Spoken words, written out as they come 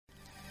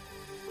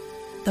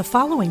The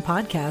following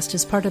podcast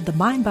is part of the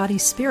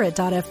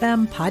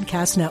MindBodySpirit.fm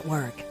podcast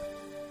network.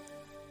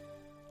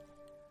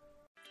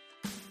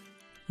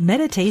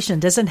 Meditation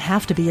doesn't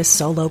have to be a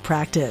solo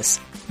practice.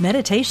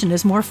 Meditation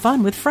is more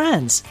fun with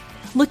friends.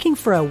 Looking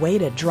for a way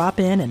to drop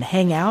in and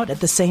hang out at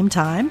the same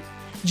time?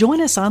 Join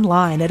us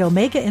online at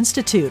Omega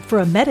Institute for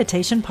a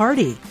meditation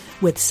party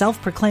with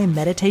self-proclaimed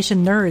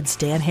meditation nerds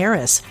Dan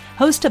Harris,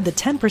 host of the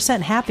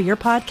 10% Happier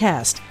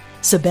podcast,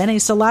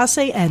 Sebene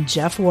Selassie, and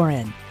Jeff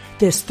Warren.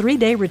 This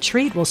 3-day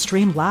retreat will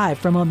stream live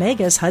from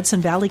Omega's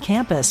Hudson Valley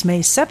campus May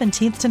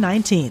 17th to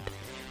 19th.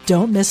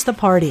 Don't miss the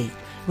party.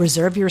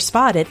 Reserve your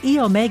spot at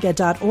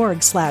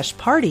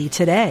eomega.org/party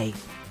today.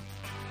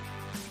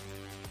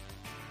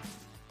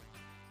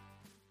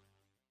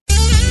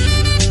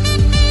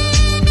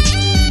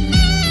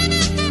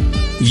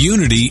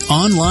 Unity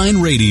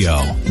Online Radio,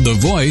 the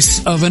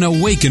voice of an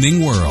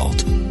awakening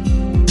world.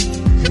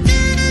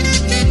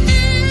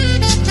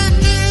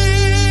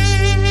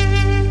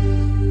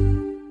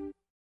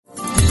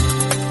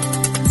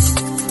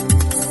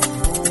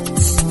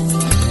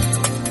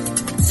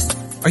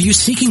 Are you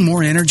seeking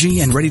more energy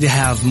and ready to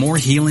have more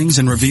healings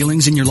and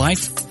revealings in your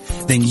life?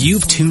 Then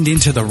you've tuned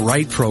into the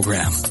right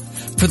program.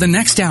 For the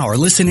next hour,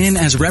 listen in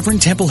as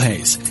Reverend Temple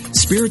Hayes,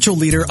 spiritual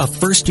leader of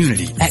First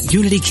Unity at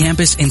Unity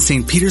Campus in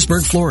St.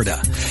 Petersburg, Florida,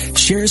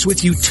 shares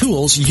with you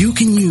tools you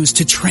can use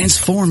to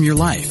transform your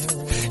life.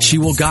 She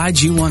will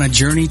guide you on a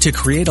journey to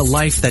create a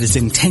life that is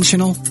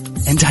intentional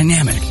and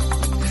dynamic.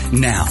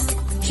 Now,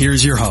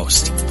 here's your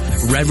host,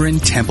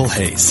 Reverend Temple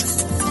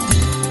Hayes.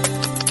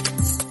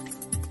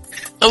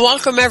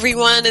 Welcome,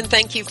 everyone, and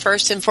thank you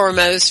first and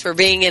foremost for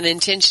being an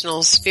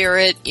intentional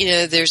spirit. You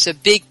know, there's a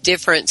big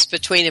difference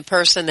between a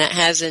person that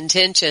has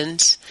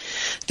intentions,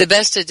 the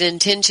best of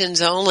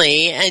intentions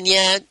only, and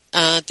yet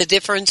the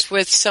difference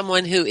with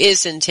someone who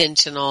is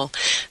intentional,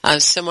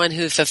 someone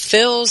who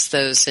fulfills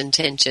those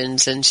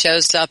intentions and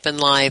shows up in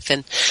life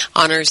and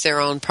honors their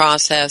own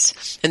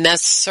process. And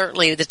that's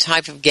certainly the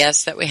type of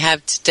guest that we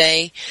have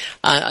today,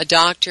 a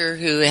doctor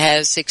who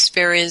has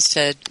experienced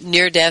a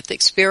near-death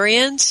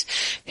experience,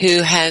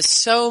 who has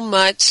so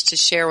much to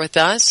share with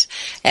us,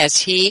 as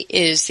he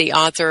is the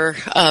author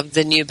of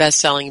the new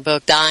best-selling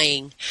book,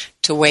 Dying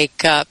to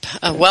Wake Up.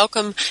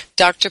 Welcome,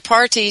 Dr.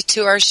 Party,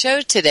 to our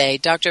show today.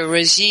 Dr.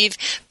 Rajiv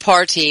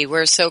Party,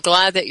 we're so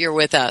glad that you're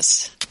with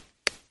us.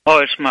 Oh,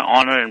 it's my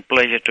honor and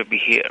pleasure to be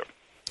here.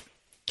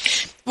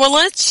 Well,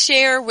 let's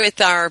share with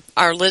our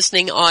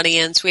listening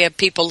audience. We have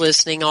people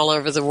listening all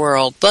over the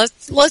world.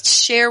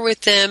 Let's share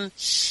with them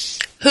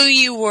who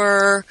you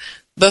were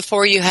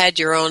before you had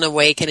your own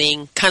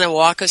awakening. Kind of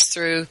walk us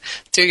through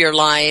your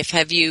life.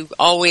 Have you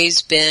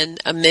always been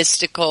a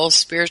mystical,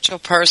 spiritual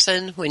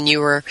person when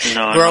you were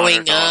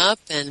growing up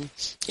and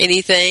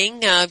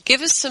anything?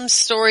 Give us some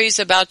stories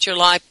about your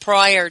life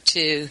prior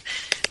to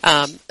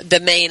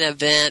the main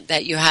event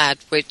that you had,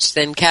 which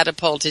then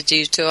catapulted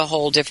you to a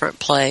whole different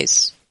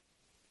place.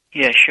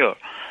 Yeah, sure.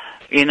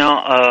 You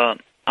know,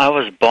 I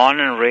was born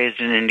and raised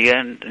in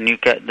India,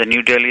 the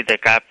New Delhi, the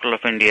capital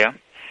of India.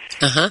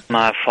 Uh-huh.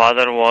 My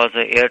father was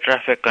an air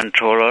traffic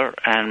controller,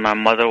 and my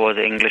mother was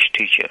an English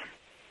teacher.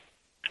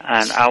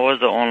 And I was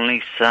the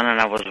only son,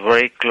 and I was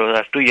very close.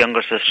 I have two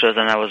younger sisters,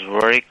 and I was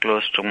very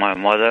close to my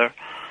mother.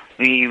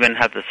 We even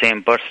had the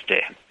same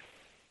birthday.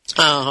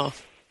 Oh.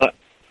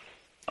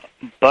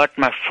 But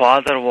my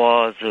father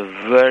was a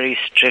very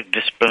strict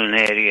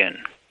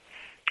disciplinarian.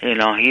 You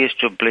know, he used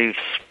to believe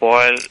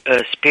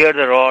spare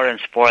the rod and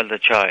spoil the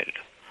child.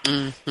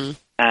 Mm-hmm.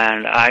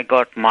 And I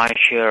got my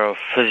share of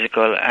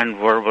physical and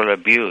verbal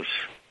abuse.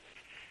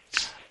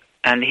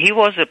 And he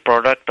was a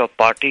product of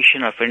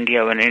partition of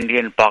India when India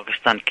and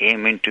Pakistan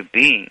came into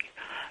being.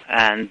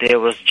 And there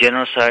was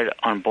genocide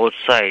on both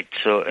sides.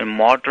 So in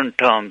modern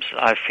terms,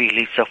 I feel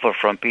he suffered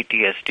from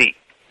PTSD.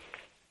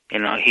 You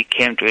know, he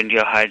came to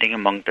India hiding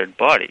among dead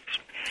bodies.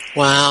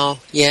 Wow,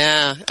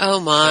 yeah.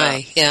 Oh,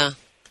 my, yeah.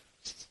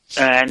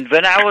 And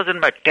when I was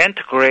in my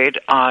 10th grade,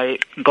 I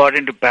got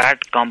into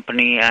bad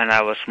company, and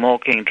I was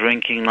smoking,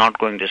 drinking, not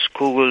going to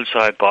school, so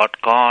I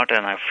got caught,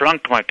 and I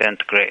flunked my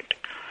 10th grade.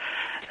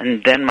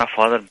 And then my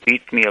father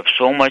beat me up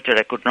so much that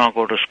I could not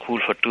go to school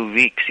for 2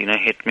 weeks. You know,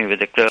 hit me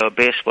with a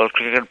baseball,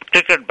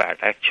 cricket bat,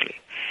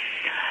 actually.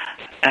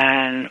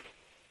 And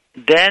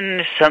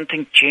then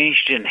something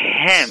changed in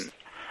him,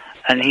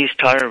 and he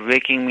started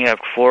waking me up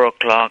at 4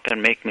 o'clock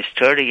and make me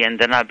study, and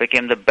then I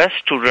became the best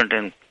student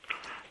in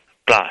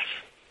class.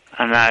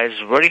 And it's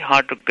very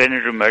hard to get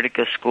into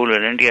medical school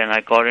in India, and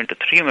I got into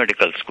 3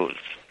 medical schools.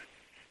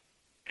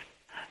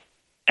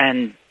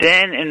 And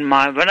then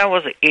when I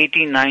was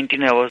 18,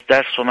 19,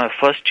 that's for my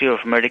first year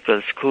of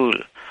medical school.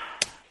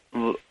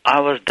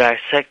 I was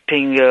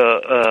dissecting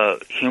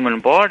human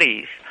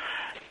bodies,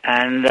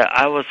 and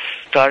I was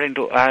starting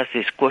to ask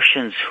these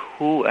questions: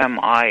 who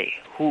am I?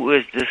 Who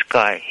is this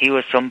guy? He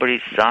was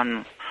somebody's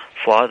son,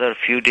 father, a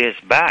few days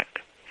back.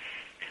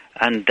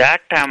 And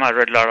that time I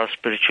read a lot of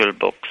spiritual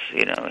books,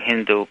 you know,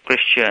 Hindu,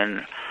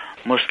 Christian,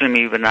 Muslim.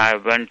 Even I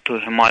went to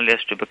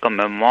Himalayas to become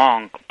a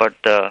monk,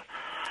 but the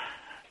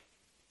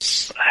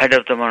head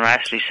of the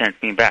monastery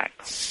sent me back.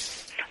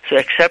 So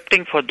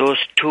excepting for those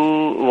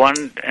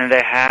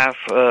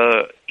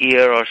 1.5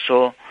 year or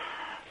so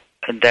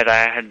that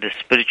I had the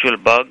spiritual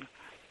bug,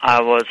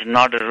 I was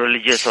not a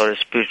religious or a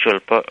spiritual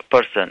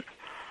person.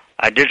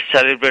 I did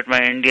celebrate my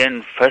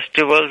Indian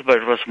festivals, but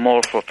it was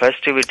more for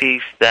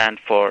festivities than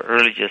for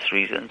religious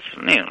reasons.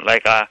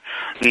 Like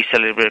we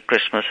celebrate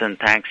Christmas and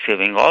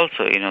Thanksgiving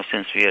also,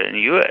 since we are in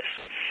the U.S.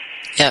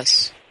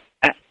 Yes.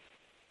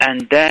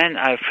 And then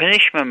I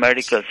finished my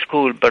medical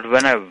school, but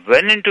when I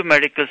went into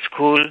medical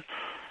school,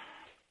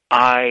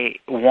 I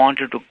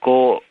wanted to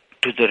go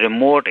to the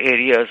remote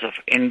areas of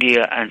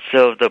India and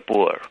serve the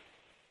poor,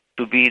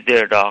 to be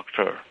their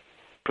doctor,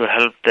 to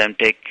help them,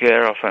 take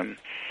care of them.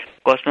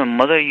 Because my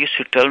mother used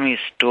to tell me a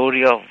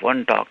story of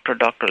one doctor,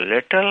 Dr.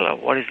 Little, or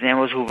what his name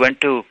was, who went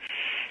to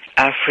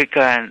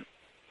Africa, and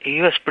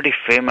he was pretty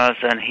famous,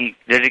 and he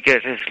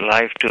dedicated his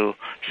life to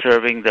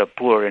serving the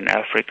poor in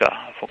Africa.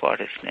 I forgot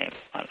his name.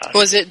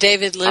 Was it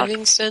David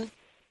Livingstone?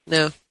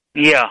 No.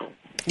 Yeah.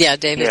 Yeah,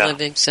 David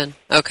Livingstone.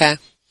 Okay.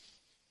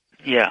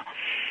 Yeah.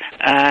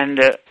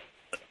 And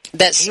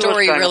that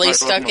story really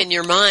stuck in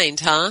your mind,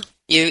 huh?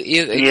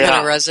 You kind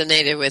of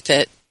resonated with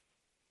it.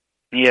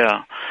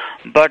 Yeah.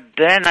 But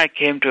then I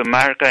came to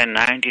America in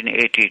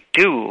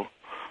 1982,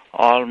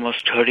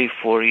 almost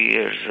 34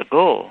 years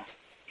ago.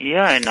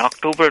 Yeah, in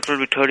October it will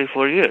be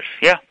 34 years.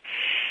 Yeah.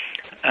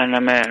 And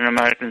I'm an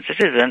American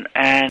citizen.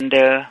 And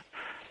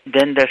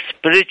then the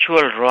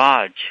spiritual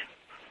Raj,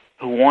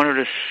 who wanted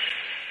to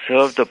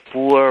serve the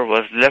poor,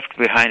 was left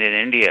behind in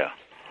India.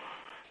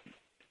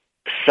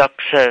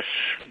 Success,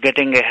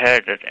 getting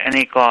ahead at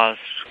any cost,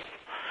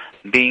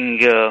 being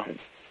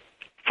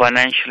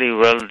financially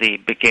wealthy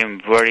became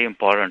very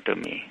important to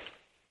me.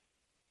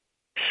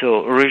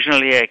 So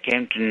originally I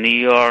came to New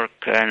York,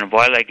 and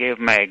while I gave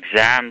my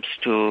exams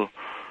to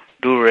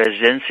do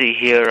residency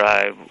here,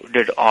 I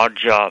did odd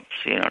jobs,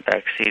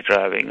 taxi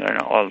driving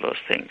and all those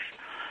things.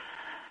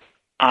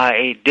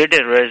 I did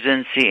a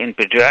residency in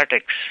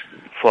pediatrics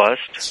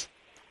first,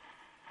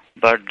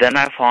 but then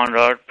I found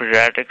out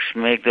pediatrics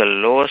make the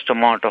lowest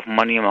amount of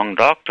money among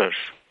doctors.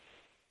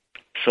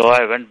 So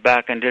I went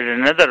back and did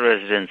another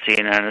residency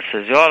in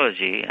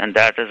anesthesiology, and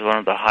that is one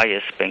of the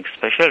highest paying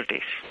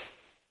specialties.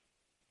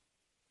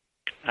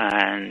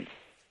 And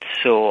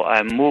so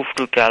I moved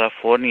to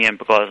California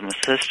because my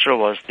sister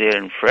was there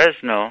in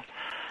Fresno,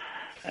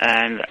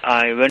 and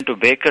I went to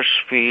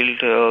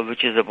Bakersfield,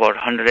 which is about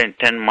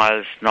 110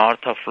 miles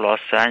north of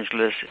Los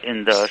Angeles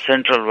in the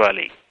Central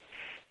Valley.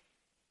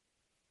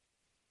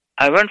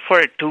 I went for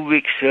a 2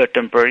 weeks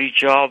temporary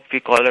job. We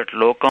call it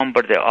locum,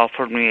 but they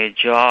offered me a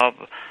job.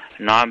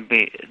 Now I'm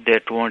there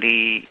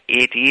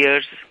 28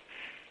 years,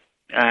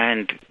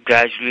 and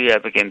gradually I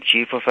became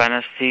chief of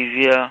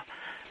anesthesia,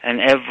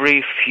 and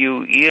every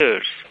few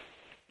years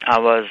I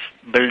was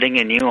building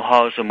a new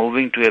house or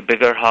moving to a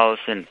bigger house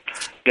and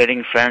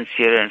getting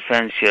fancier and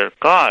fancier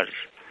cars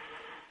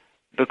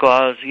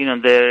because,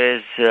 there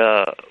is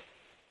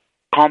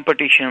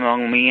competition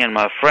among me and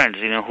my friends,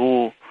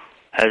 who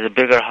has a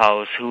bigger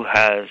house, who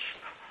has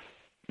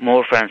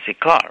more fancy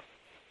car.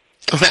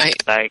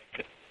 Right.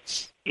 Like,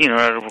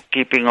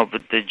 keeping up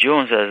with the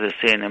Jones, as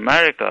they say in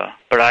America.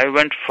 But I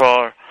went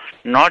for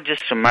not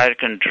just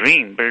American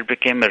dream, but it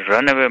became a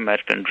runaway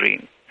American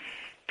dream.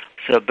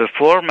 So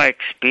before my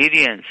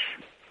experience,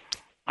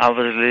 I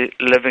was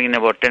living in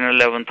about 10,000 or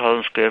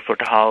 11,000 square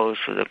foot house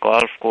with a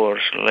golf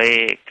course,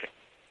 lake.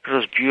 It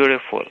was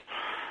beautiful.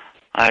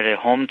 I had a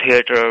home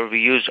theater. We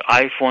used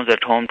iPhones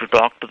at home to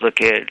talk to the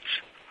kids.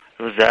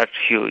 It was that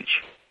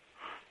huge.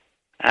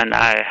 And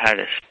I had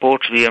a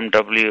sports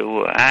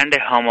BMW and a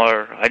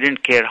Hummer. I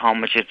didn't care how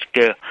much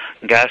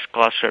gas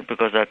costed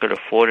because I could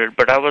afford it.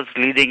 But I was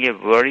leading a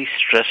very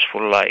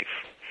stressful life.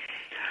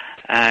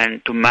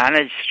 And to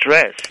manage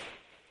stress,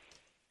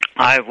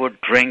 I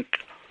would drink.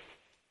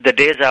 The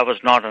days I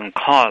was not on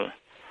call,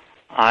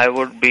 I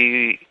would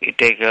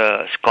take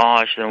a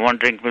scotch, and one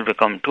drink will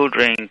become 2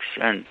 drinks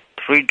and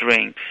 3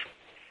 drinks.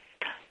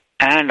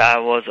 And I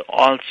was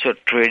also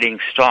trading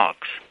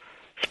stocks,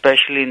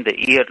 especially in the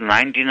year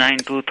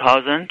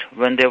 99-2000,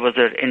 when there was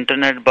an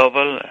internet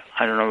bubble.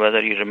 I don't know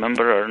whether you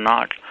remember or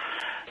not.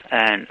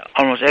 And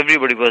almost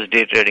everybody was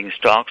day trading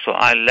stocks, so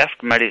I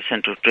left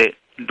medicine to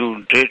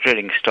do day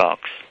trading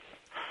stocks.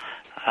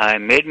 I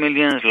made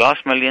millions,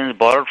 lost millions,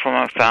 borrowed from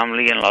my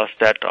family, and lost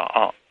that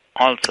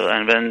also,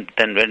 and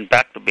then went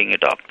back to being a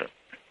doctor.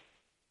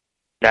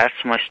 That's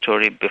my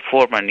story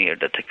before my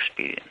near-death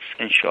experience,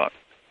 in short.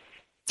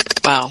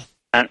 Wow.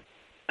 And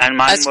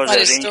mine was quite a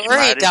arranged story,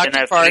 marriage, Dr. and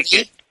I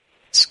Fargi.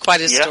 It's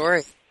quite a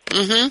story.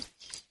 Mm-hmm.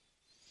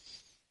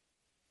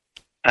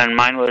 And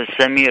mine was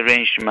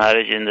semi-arranged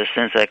marriage, in the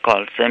sense I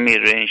call it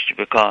semi-arranged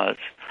because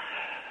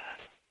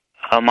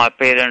my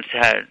parents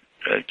had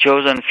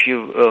chosen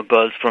few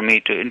girls for me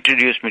to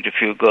introduce me to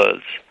few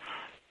girls,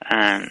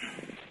 and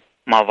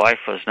my wife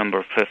was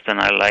number 5th, and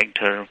I liked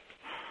her,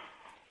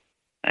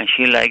 and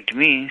she liked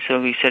me, so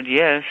we said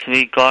yes.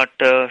 We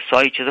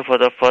saw each other for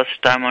the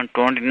first time on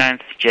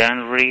 29th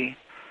January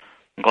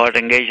got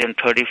engaged on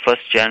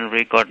 31st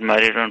January, got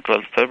married on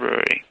 12th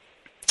February.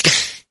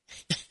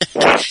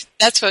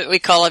 That's what we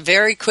call a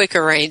very quick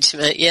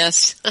arrangement,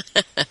 yes.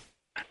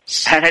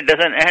 And it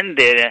doesn't end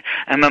there.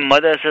 And my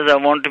mother says, I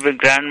want to be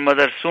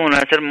grandmother soon.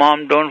 I said,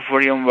 Mom, don't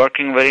worry, I'm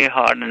working very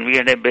hard. And we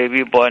had a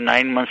baby boy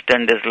 9 months,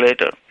 10 days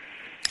later.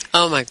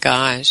 Oh, my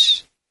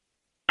gosh.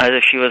 As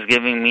if she was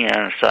giving me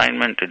an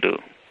assignment to do.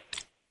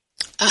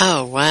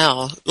 Oh,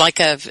 wow. Like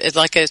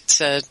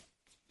it's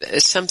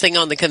something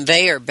on the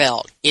conveyor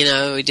belt. You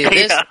know, we do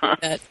this,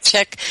 that,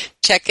 check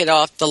it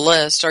off the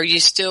list. Are you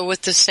still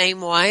with the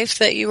same wife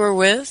that you were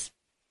with?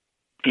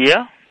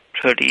 Yeah,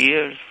 30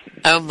 years.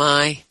 Oh,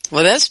 my.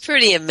 Well, that's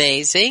pretty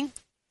amazing.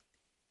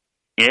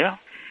 Yeah.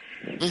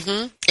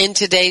 Mm-hmm. In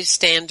today's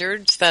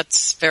standards,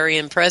 that's very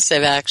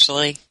impressive,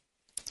 actually.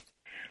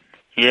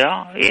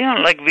 Yeah,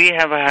 like we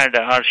have had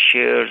our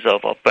shares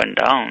of up and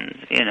downs,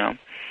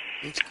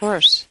 Of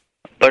course.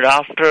 But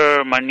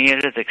after my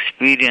near-death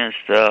experience,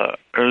 the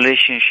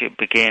relationship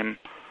became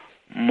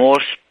more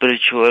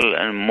spiritual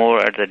and more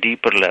at the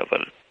deeper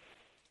level.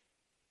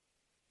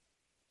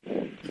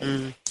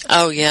 Mm.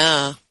 Oh,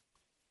 yeah.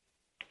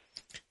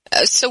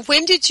 So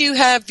when did you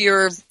have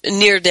your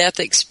near-death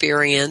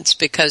experience?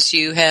 Because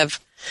you have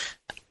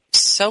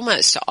so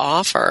much to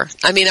offer.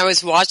 I mean, I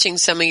was watching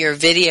some of your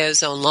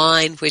videos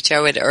online, which I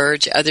would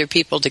urge other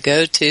people to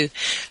go to,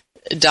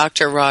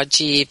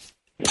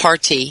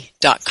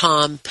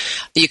 drrajivparty.com.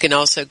 You can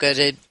also go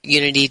to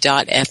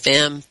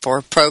unity.fm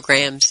for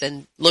programs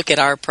and look at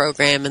our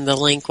program, and the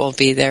link will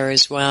be there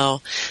as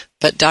well.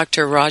 But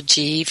Dr.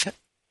 Rajiv,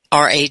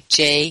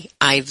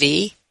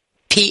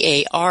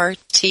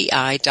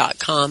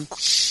 RAJIVPARTI.com.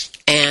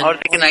 And or you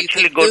can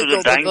actually go to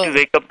the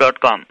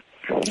dyingtowakeup.com.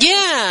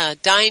 Yeah,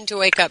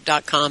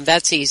 dyingtowakeup.com.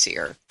 That's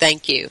easier.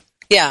 Thank you.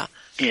 Yeah.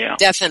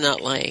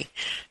 Definitely.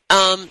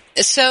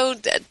 So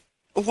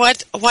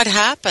what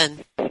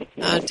happened?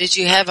 Did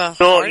you have a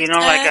heart attack?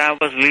 Like I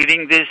was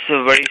leading this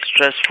very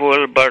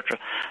stressful but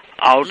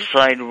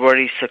outside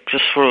very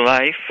successful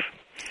life.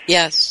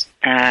 Yes.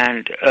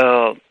 And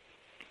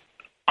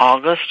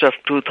August of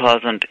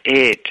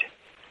 2008,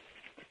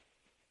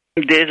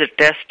 there's a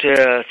test,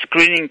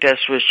 screening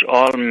test, which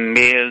all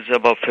males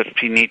above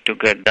 50 need to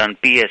get done,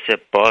 PSA,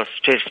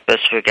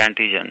 prostate-specific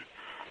antigen,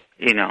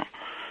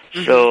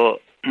 Mm-hmm. So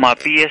my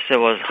PSA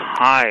was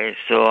high,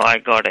 so I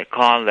got a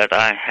call that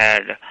I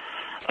had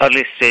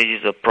early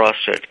stages of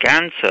prostate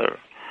cancer.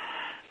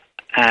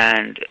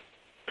 And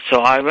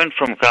so I went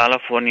from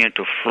California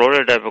to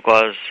Florida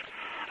because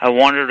I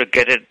wanted to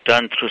get it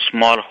done through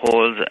small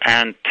holes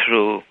and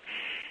through,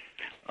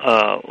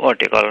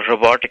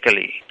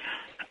 robotically.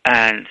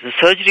 And the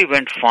surgery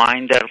went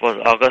fine. That was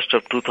August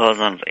of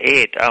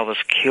 2008. I was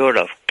cured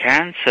of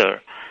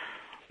cancer,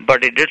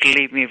 but it did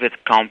leave me with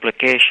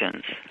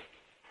complications.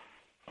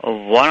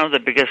 One of the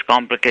biggest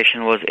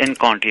complications was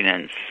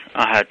incontinence.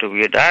 I had to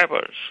wear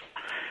diapers.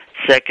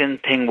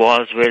 Second thing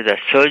was where the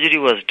surgery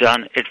was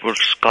done, it would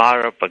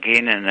scar up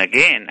again and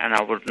again, and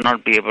I would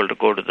not be able to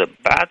go to the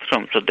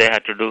bathroom, so they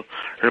had to do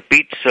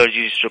repeat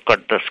surgeries to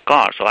cut the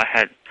scar. So I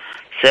had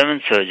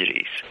 7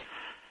 surgeries.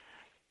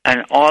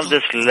 And all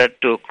this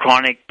led to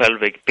chronic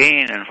pelvic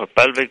pain, and for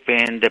pelvic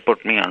pain, they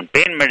put me on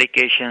pain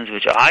medications,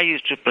 which I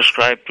used to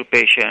prescribe to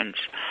patients.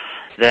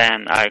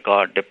 Then I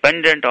got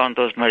dependent on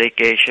those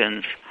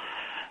medications,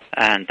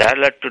 and that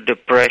led to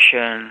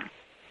depression.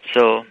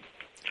 So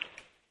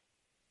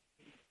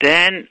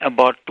then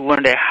about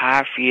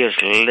 2.5 years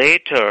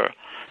later,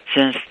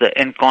 since the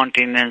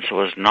incontinence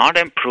was not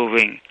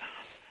improving,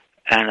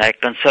 and I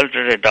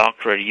consulted a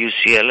doctor at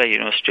UCLA,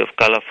 University of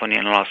California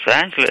in Los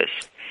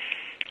Angeles,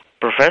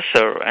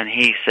 professor, and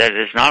he said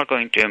it's not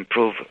going to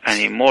improve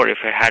anymore.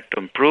 If it had to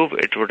improve,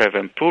 it would have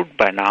improved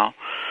by now.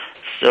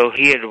 So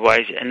he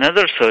advised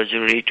another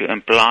surgery to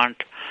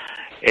implant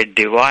a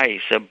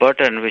device, a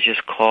button, which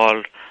is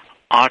called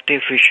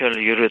artificial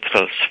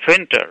urethral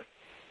sphincter.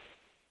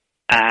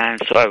 And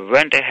so I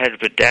went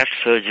ahead with that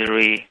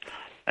surgery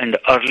in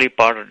the early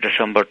part of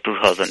December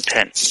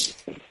 2010.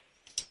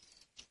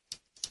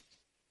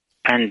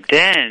 And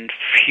then,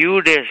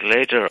 few days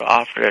later,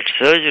 after that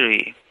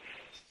surgery,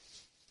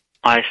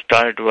 I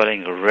started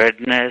developing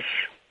redness,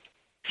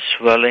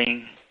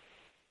 swelling,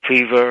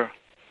 fever.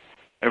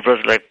 It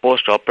was like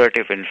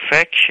post-operative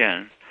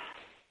infection.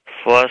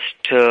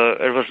 First,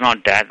 it was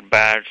not that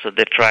bad, so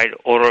they tried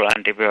oral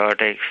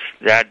antibiotics.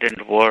 That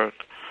didn't work.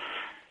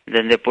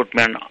 Then they put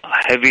me on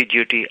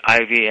heavy-duty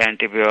IV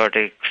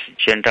antibiotics,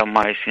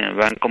 gentamicin,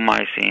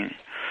 vancomycin.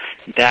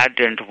 That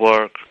didn't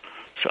work.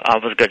 So I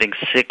was getting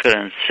sicker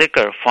and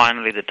sicker.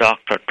 Finally, the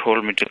doctor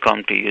told me to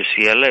come to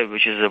UCLA,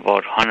 which is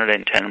about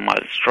 110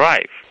 miles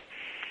drive.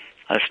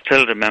 I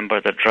still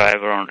remember the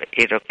drive around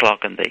 8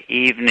 o'clock in the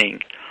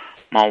evening.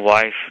 My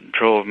wife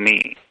drove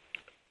me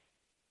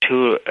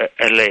to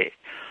LA.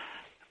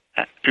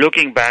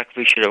 Looking back,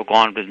 we should have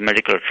gone with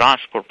medical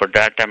transport, but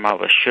that time I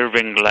was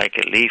shivering like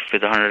a leaf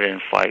with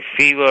 105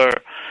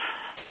 fever.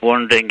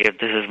 wondering if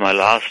this is my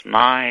last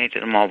night.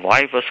 And my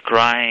wife was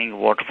crying.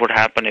 What would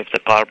happen if the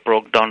car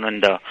broke down in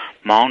the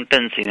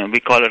mountains? We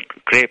call it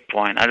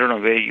Grapevine. I don't know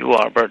where you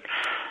are, but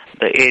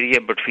the area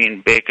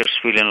between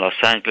Bakersfield and Los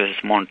Angeles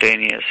is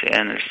mountainous,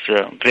 and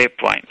it's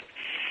Grapevine.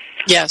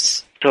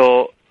 Yes.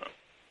 So,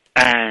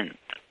 and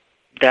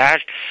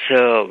that's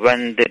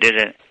when they did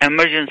an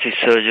emergency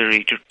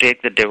surgery to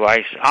take the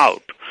device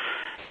out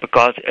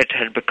because it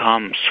had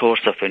become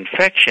source of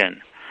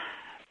infection.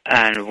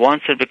 And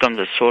once it becomes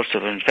a source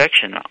of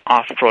infection,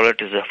 after all,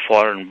 it is a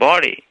foreign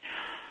body.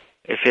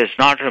 If it's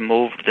not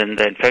removed, then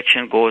the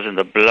infection goes in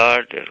the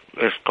blood.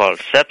 It's called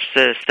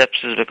sepsis.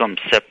 Sepsis becomes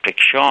septic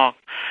shock.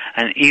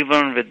 And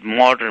even with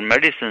modern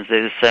medicines,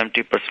 there is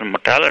 70%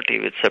 mortality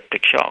with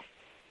septic shock.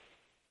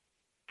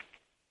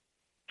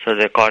 So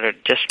they caught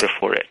it just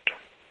before it.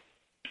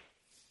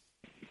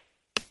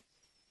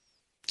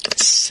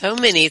 So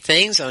many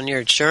things on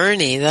your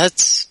journey.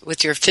 That's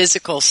with your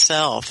physical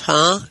self,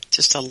 huh?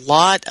 Just a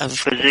lot of...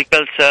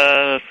 Physical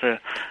self,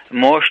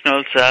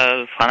 emotional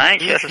self,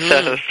 financial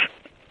self.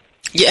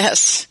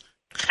 Yes.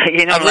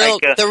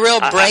 The real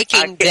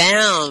breaking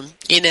down.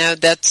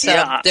 That's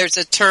there's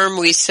a term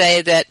we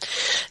say that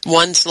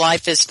one's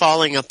life is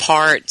falling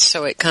apart,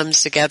 so it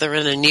comes together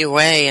in a new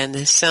way, and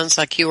it sounds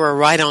like you were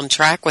right on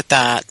track with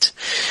that.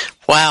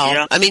 Wow.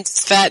 Yeah. I mean,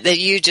 it's the fact that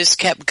you just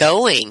kept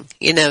going,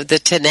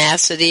 the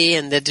tenacity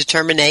and the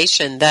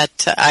determination,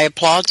 that I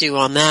applaud you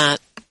on that.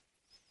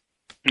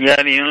 Yeah,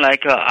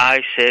 I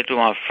say to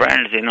my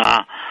friends,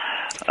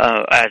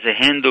 as a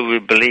Hindu, we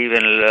believe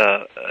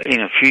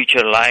in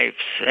future lives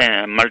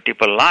and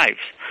multiple lives.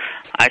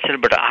 I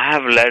said, but I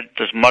have led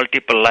those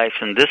multiple lives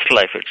in this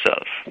life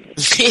itself.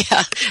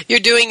 Yeah, you're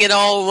doing it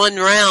all one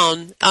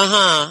round.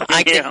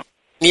 I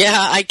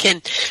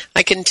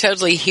can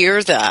totally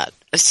hear that.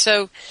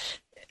 So,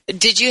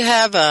 did you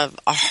have a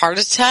heart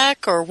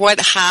attack, or what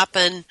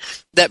happened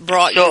that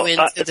brought you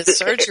into the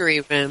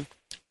surgery room?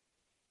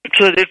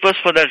 So it was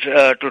for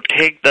that to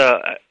take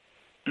the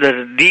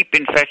deep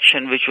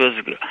infection which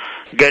was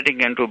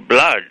getting into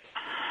blood.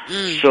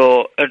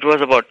 So it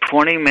was about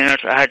 20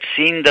 minutes. I had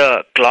seen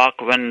the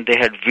clock when they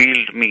had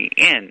wheeled me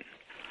in.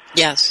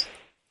 Yes.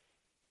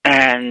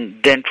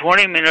 And then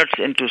 20 minutes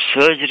into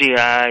surgery,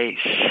 I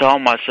saw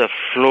myself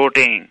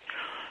floating,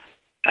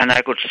 and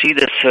I could see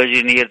the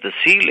surgery near the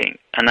ceiling,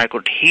 and I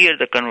could hear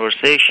the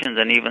conversations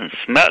and even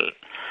smell.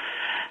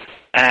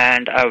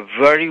 And I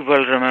very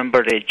well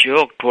remembered a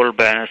joke told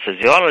by an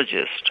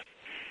anesthesiologist.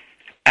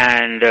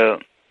 And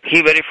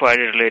he verified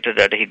it later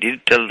that he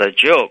did tell the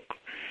joke.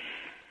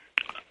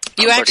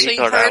 You actually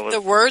heard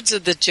the words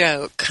of the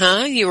joke,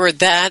 huh? You were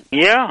that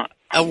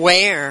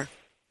aware.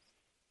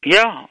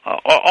 Yeah,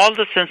 all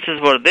the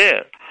senses were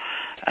there.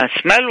 And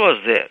smell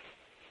was there.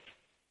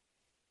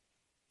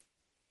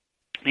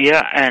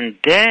 Yeah, and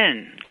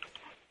then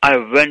I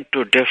went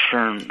to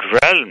different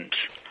realms,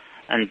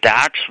 and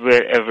that's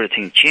where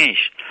everything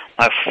changed.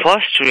 My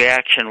first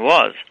reaction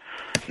was,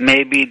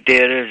 maybe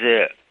there is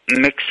a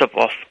mix-up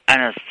of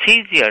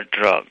anesthesia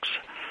drugs,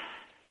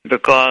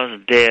 because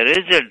there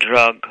is a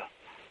drug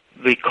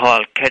we call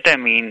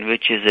ketamine,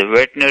 which is a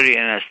veterinary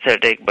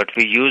anesthetic, but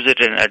we use it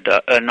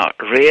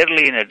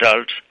rarely in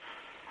adults.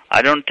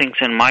 I don't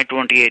think in my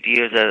 28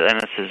 years as an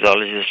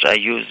anesthesiologist I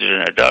used it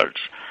in adults,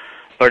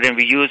 but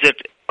we use it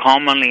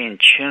commonly in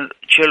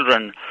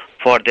children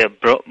for their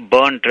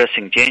burn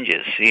dressing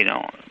changes,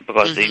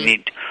 because they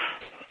need,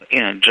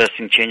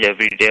 dressing change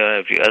every day or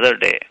every other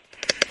day.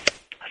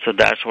 So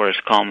that's what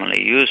it's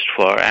commonly used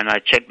for, and I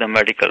checked the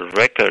medical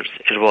records.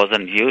 It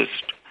wasn't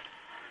used.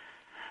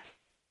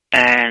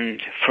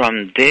 And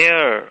from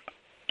there,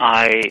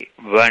 I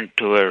went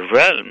to a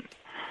realm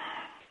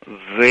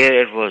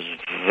where it was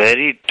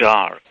very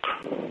dark.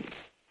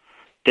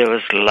 There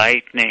was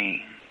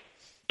lightning,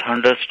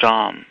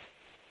 thunderstorm.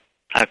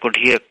 I could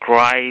hear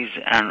cries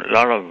and a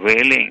lot of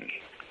wailing.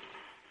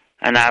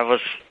 And I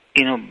was,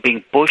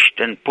 being pushed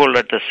and pulled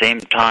at the same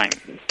time.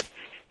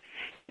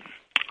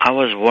 I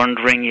was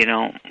wondering,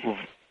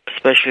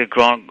 especially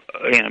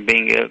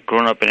being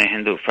grown up in a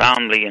Hindu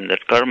family and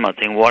that karma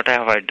thing, what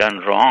have I done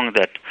wrong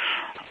that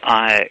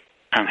I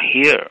am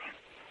here?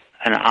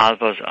 And I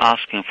was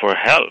asking for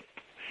help.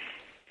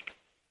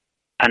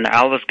 And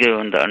I was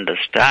given the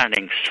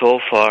understanding, so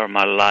far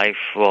my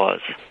life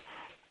was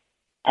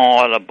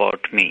all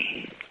about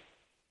me.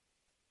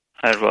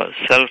 I was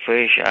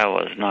selfish.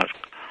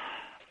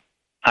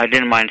 I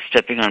didn't mind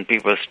stepping on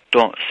people's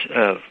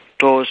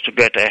toes to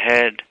get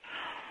ahead.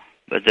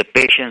 With the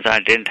patients, I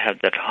didn't have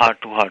that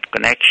heart-to-heart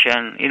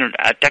connection.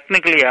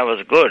 Technically I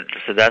was good,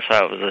 so that's why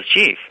I was a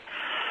chief.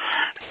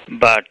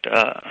 But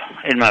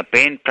in my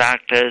pain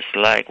practice,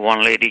 like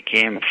one lady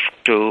came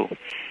to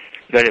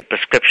get a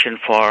prescription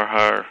for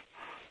her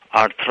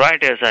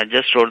arthritis, I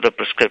just wrote the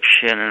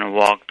prescription and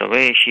walked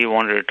away. She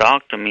wanted to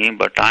talk to me,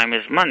 but time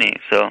is money.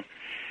 So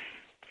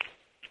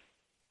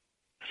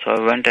I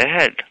went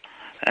ahead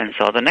and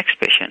saw the next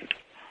patient.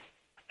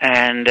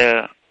 And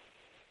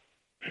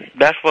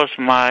that was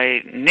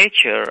my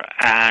nature,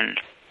 and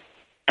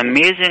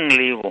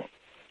amazingly,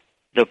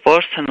 the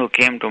person who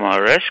came to my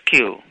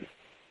rescue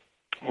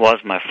was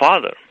my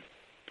father,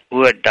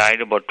 who had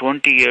died about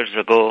 20 years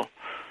ago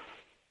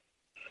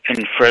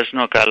in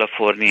Fresno,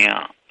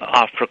 California,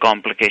 after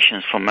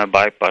complications from my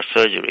bypass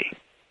surgery.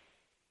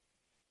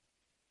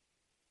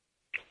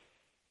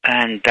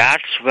 And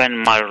that's when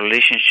my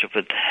relationship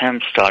with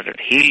him started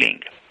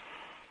healing.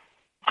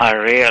 I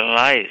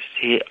realized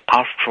he,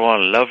 after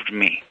all, loved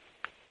me.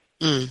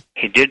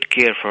 He did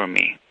care for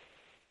me.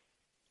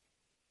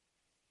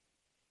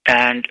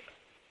 And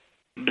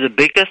the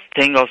biggest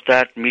thing of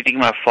that meeting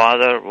my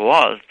father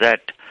was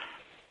that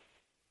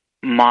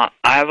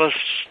I was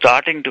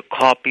starting to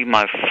copy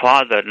my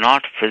father,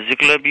 not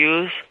physical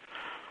abuse,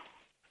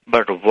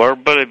 but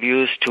verbal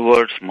abuse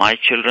towards my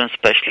children,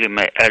 especially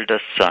my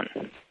eldest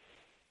son.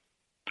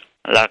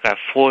 Like I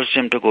forced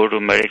him to go to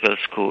medical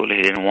school.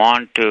 He didn't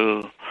want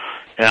to.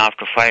 Then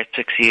after 5-6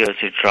 years,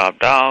 he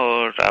dropped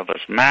out. I was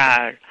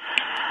mad.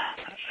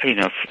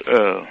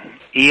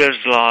 Years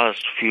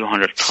lost, few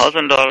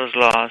 $100,000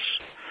 lost.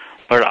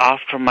 But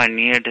after my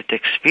near-death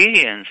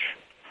experience,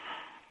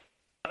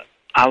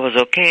 I was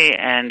okay,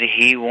 and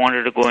he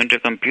wanted to go into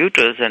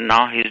computers, and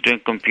now he's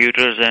doing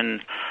computers in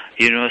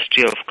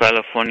University of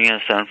California,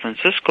 San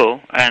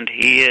Francisco, and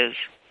he is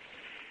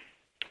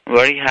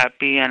very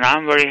happy, and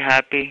I'm very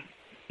happy.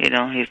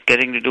 He's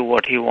getting to do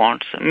what he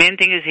wants. The main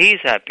thing is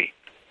he's happy.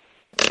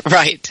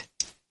 Right.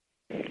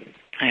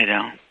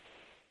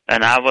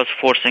 And I was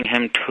forcing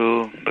him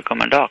to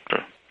become a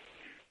doctor.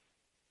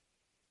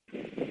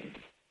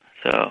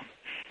 So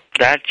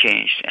that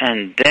changed.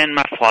 And then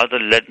my father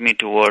led me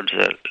towards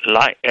to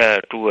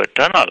a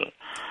tunnel.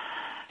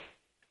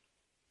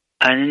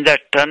 And in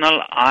that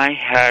tunnel, I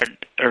had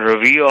a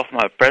review of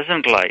my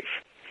present life.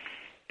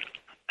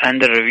 And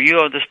the review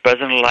of this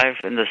present life,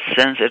 in the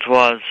sense it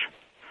was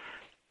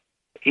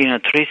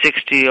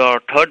 360 or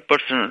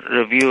third-person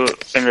review,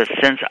 in the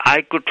sense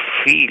I could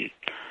feel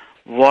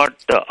what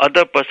the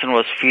other person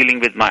was feeling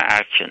with my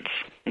actions,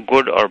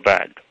 good or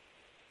bad.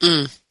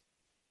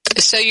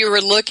 So you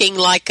were looking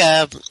like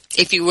at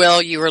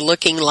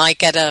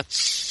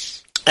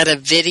a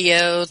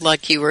video,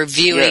 like you were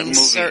viewing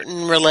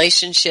certain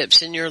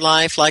relationships in your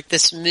life, like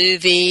this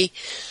movie,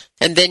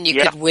 and then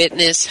you could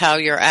witness how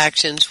your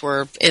actions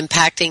were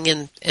impacting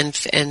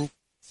and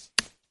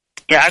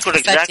I could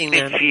exactly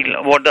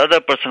feel what the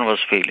other person was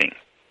feeling.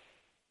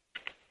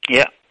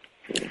 Yeah.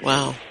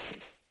 Wow.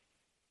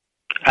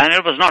 And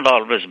it was not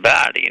always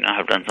bad,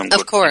 I've done some good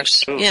Of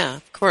course. things too. Yeah,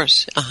 of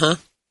course. Uh-huh.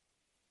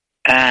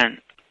 And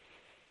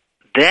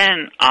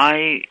then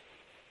I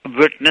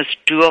witnessed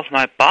 2 of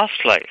my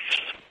past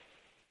lives.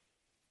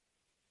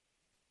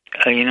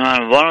 In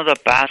one of the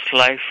past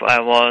life,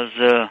 I was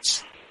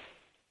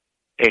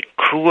a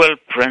cruel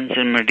prince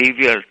in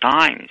medieval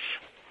times.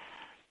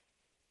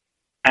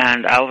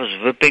 And I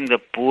was whipping the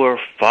poor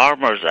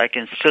farmers. I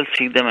can still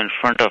see them in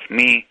front of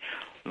me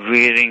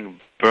wearing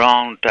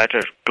brown,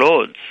 tattered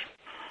clothes.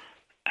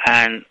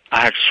 And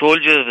I had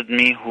soldiers with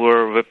me who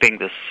were whipping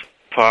the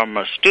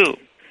farmers too.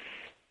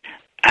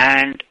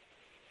 And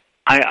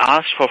I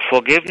asked for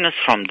forgiveness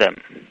from them.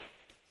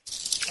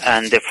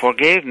 And they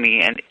forgave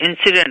me. And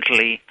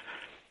incidentally,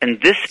 in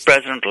this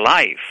present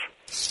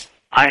life,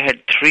 I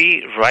had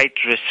 3 right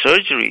wrist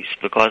surgeries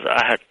because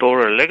I had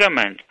tore a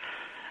ligament.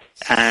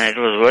 And it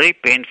was very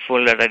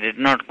painful that I did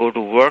not go to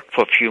work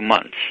for a few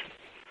months.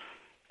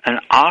 And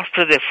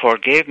after they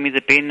forgave me, the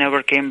pain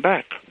never came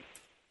back.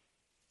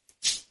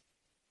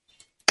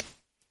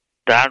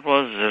 That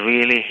was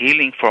really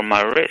healing for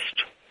my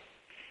wrist.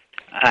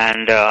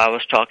 And I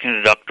was talking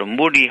to Dr.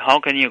 Moody, how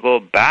can you go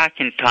back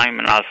in time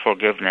and ask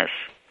forgiveness?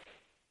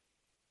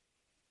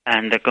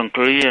 And the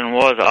conclusion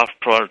was,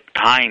 after all,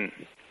 time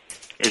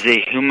is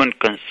a human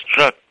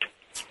construct.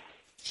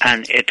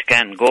 And it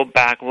can go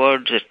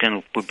backwards, it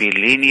can be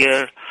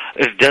linear.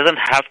 It doesn't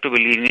have to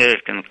be linear,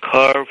 it can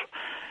curve.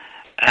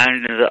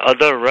 And in the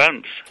other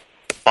realms,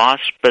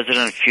 past, present,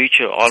 and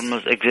future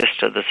almost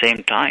exist at the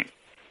same time.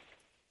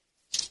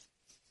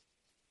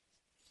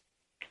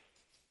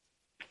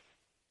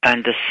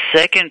 And the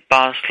second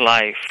past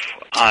life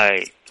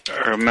I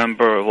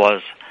remember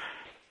was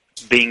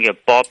being a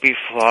poppy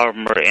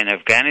farmer in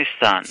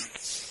Afghanistan.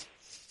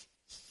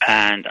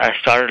 And I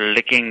started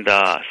licking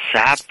the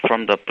sap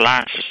from the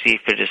plants to see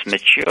if it is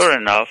mature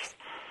enough.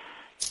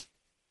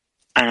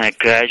 And I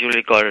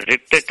gradually got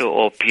addicted to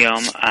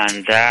opium,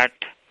 and that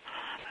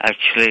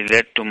actually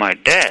led to my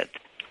death.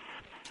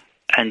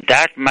 And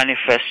that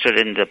manifested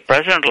in the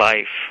present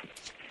life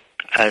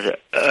as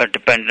a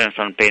dependence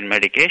on pain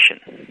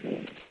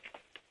medication.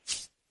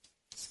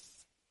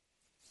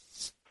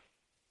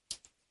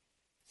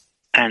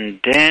 And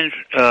then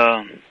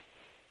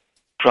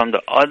from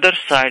the other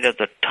side of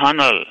the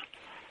tunnel,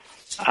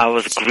 I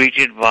was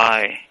greeted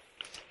by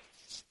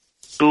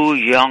 2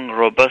 young,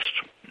 robust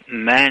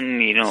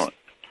men,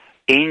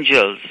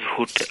 angels.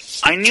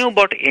 I knew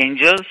about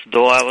angels,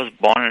 though I was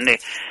born in a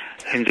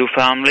Hindu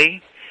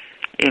family,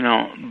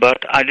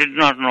 but I did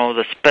not know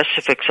the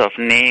specifics of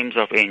names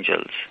of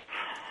angels.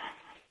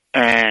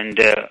 And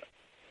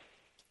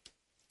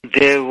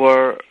they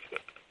were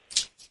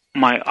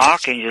my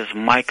archangels,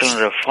 Michael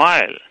and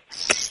Raphael.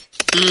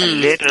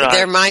 And later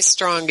they're my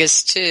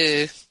strongest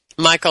too,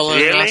 Michael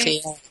and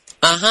Raphael.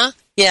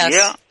 Yes.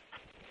 Yeah.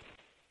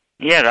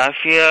 Yeah,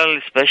 Raphael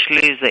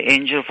especially is the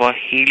angel for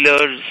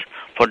healers,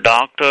 for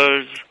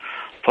doctors,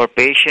 for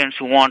patients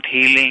who want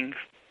healing.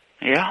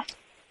 Yeah.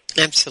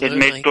 Absolutely. It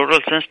made total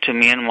sense to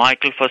me, and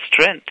Michael for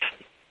strength.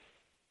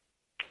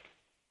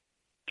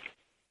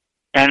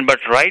 But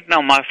right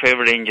now my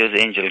favorite angel is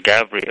Angel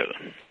Gabriel.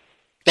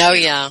 Oh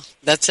yeah,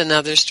 that's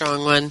another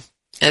strong one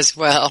as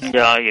well.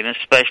 Yeah,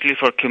 especially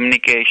for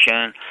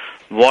communication,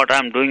 what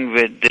I'm doing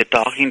with the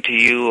talking to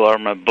you or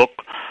my book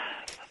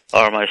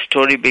or my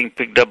story being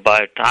picked up by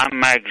Time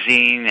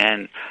magazine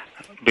and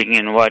being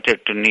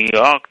invited to New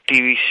York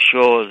TV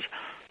shows,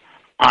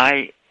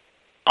 I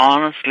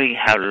honestly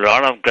have a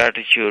lot of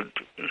gratitude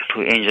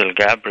to Angel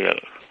Gabriel.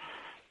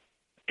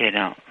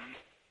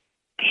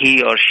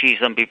 He or she,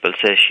 some people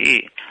say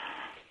she,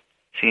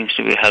 seems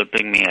to be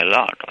helping me a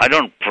lot. I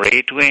don't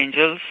pray to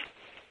angels,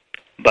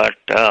 but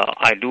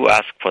I do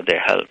ask for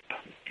their help.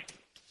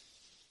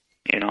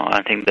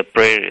 I think the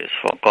prayer is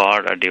for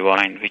God or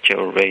divine,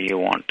 whichever way you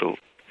want to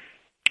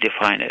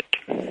define it.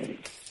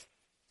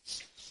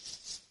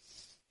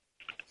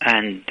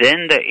 And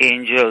then the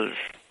angels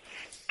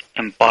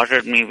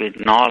imparted me with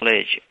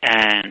knowledge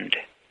and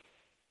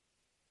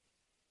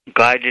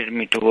guided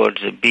me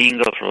towards the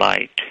being of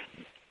light.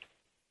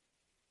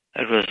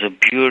 It was a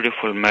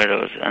beautiful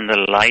meadows, and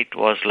the light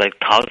was like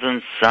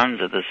 1,000 suns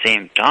at the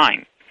same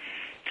time.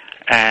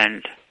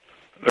 And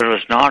it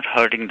was not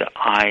hurting the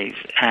eyes.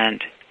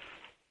 And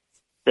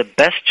the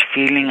best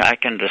feeling I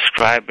can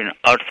describe in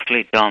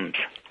earthly terms,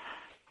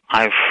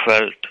 I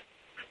felt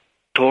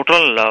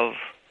total love,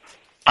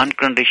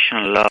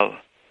 unconditional love,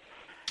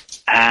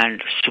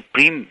 and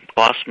supreme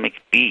cosmic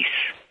peace.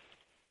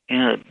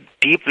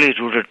 Deeply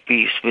rooted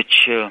peace,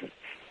 which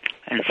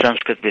in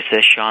Sanskrit we say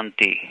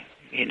Shanti,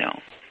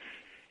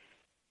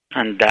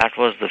 And that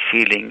was the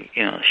feeling,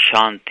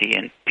 Shanti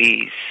and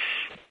peace,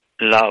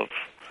 love.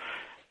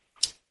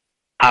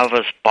 I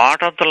was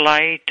part of the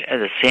light, at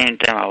the same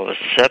time I was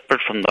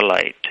separate from the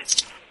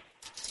light.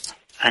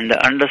 And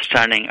the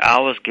understanding I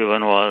was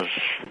given was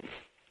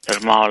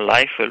that my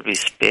life will be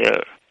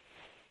spared,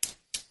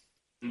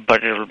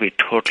 but it will be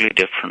totally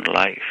different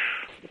life.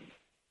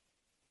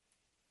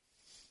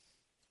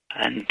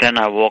 And then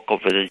I woke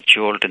up with a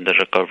jolt in the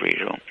recovery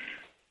room.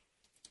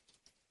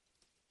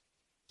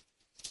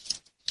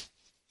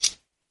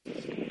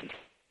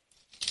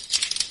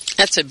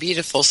 That's a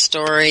beautiful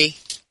story.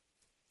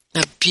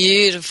 A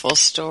beautiful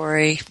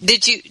story.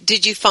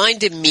 Did you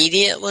find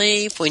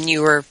immediately when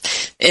you were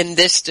in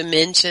this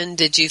dimension,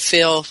 did you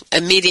feel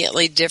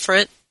immediately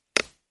different?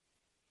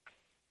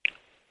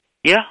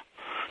 Yeah.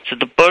 So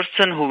the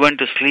person who went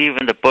to sleep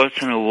and the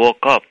person who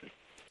woke up,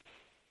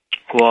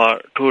 who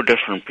are two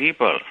different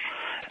people.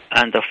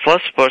 And the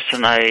first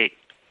person I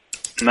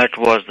met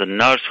was the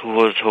nurse who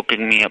was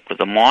hooking me up to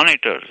the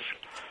monitors.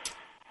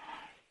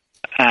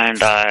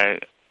 And I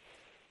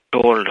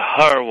told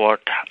her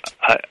what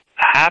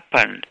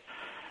happened,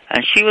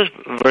 and she was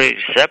very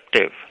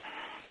receptive.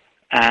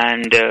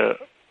 And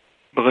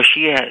because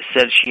she had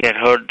said she had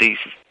heard these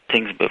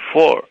things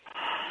before.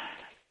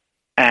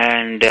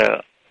 And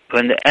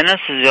when the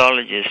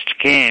anesthesiologist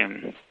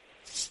came,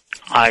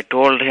 I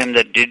told him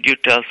that, did you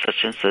tell such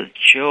and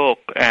such joke?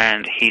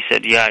 And he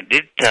said, yeah, I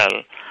did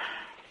tell.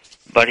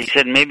 But he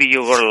said, maybe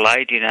you were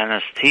light in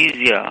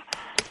anesthesia,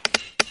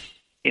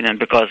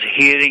 because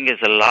hearing is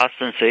the last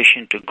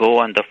sensation to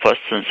go and the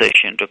first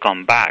sensation to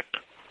come back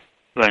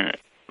when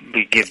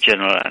we give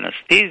general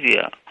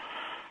anesthesia.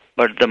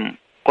 But the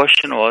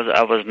question was,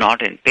 I was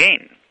not in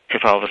pain.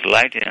 If I was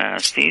light in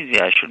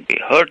anesthesia, I should be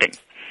hurting.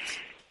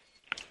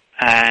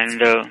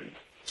 And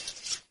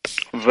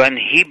when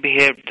he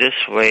behaved this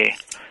way,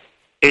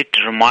 it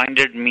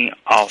reminded me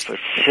of a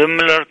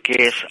similar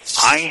case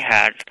I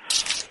had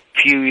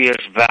a few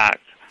years back,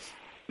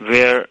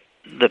 where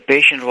the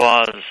patient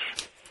was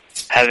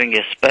having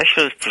a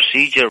special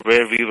procedure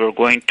where we were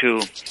going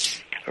to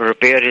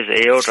repair his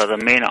aorta, the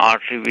main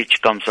artery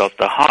which comes off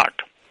the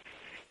heart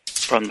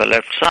from the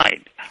left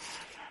side.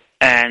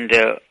 And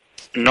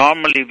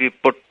normally we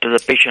put the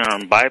patient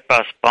on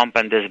bypass pump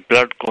and there's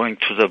blood going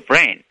through the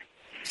brain.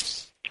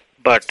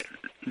 But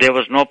there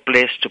was no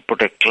place to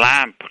put a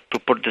clamp to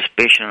put this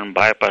patient on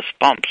bypass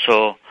pump.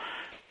 So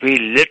we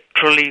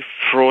literally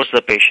froze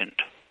the patient,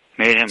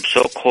 made him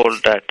so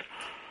cold that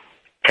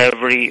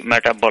every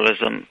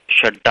metabolism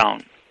shut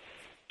down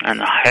and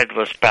the head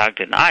was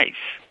packed in ice.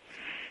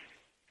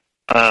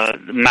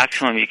 The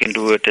maximum you can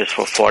do it is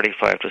for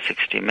 45 to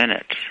 60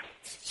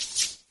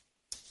 minutes.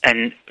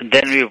 And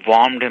then we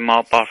warmed him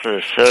up after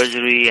the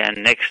surgery,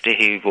 and next day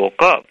he woke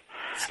up.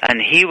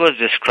 And he was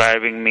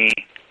describing me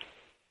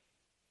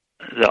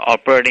the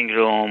operating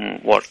room,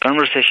 what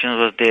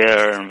conversations was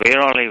there, and where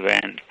all he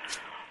went.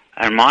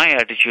 And my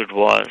attitude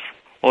was,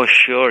 oh,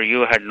 sure,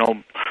 you had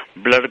no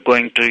blood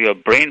going to your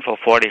brain for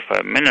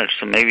 45 minutes,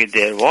 so maybe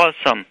there was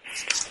some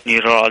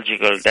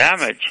neurological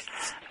damage,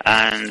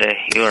 and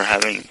you were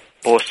having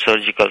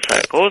post-surgical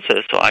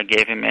psychosis, so I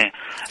gave him a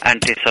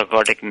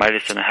antipsychotic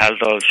medicine,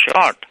 Haldol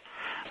shot,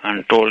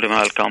 and told him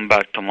I'll come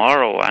back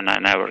tomorrow, and I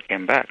never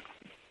came back.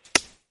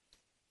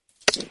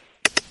 So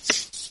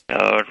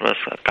it was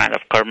a kind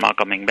of karma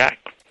coming back.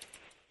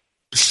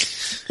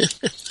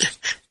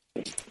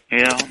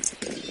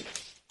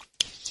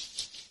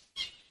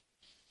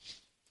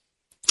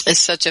 It's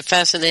such a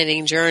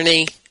fascinating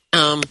journey,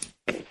 and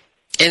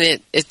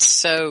it's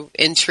so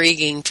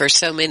intriguing for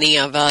so many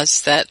of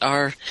us that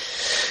are,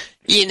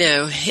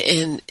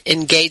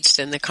 engaged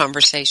in the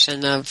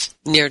conversation of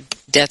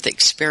near-death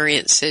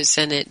experiences,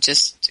 and it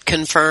just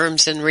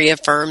confirms and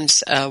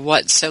reaffirms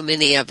what so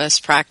many of us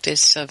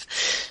practice of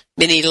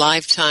many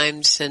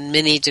lifetimes and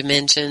many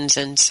dimensions,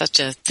 and such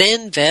a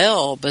thin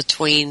veil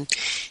between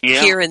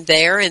here and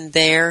there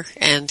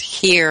and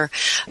here.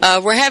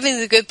 We're having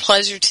the good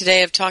pleasure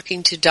today of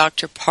talking to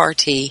Dr.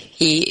 Parti.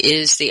 He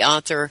is the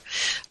author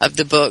of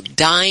the book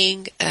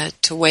Dying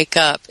to Wake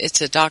Up.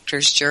 It's a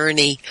doctor's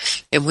journey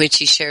in which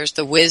he shares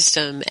the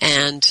wisdom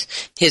and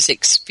his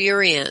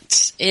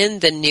experience in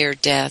the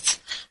near-death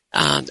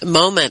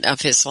moment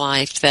of his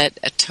life that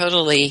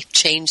totally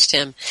changed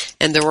him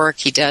and the work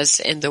he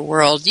does in the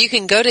world. You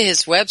can go to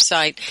his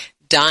website,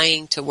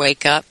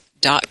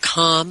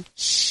 dyingtowakeup.com.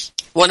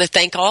 Want to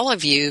thank all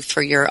of you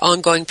for your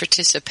ongoing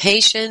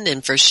participation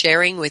and for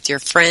sharing with your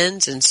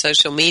friends and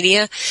social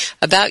media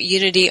about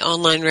Unity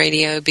Online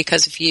Radio.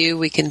 Because of you,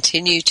 we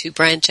continue to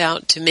branch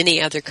out to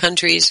many other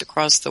countries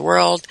across the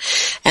world.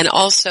 And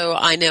also,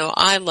 I know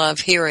I love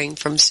hearing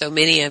from so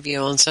many of you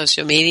on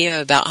social media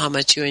about how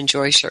much you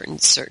enjoy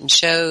certain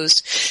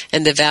shows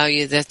and the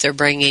value that they're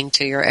bringing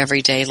to your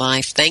everyday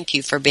life. Thank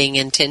you for being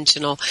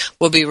intentional.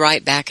 We'll be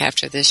right back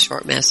after this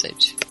short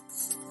message.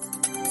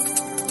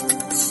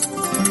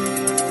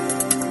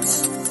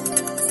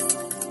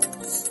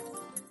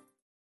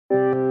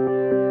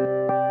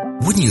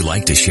 Wouldn't you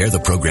like to share the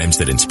programs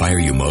that inspire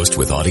you most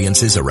with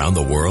audiences around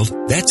the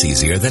world? That's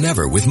easier than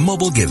ever with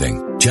mobile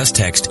giving. Just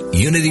text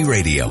Unity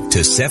Radio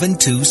to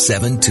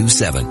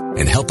 72727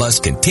 and help us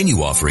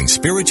continue offering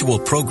spiritual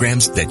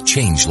programs that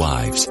change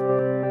lives.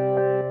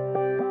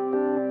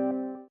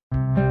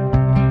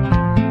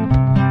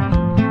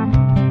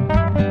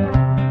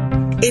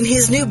 In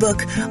his new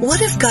book,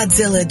 What If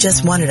Godzilla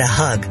Just Wanted a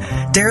Hug?,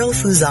 Daryl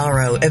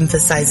Fusaro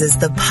emphasizes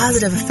the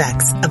positive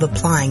effects of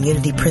applying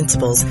Unity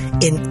principles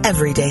in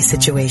everyday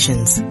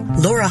situations.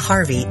 Laura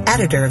Harvey,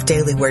 editor of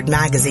Daily Word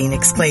magazine,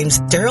 exclaims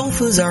Daryl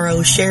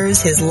Fusaro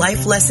shares his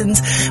life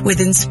lessons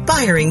with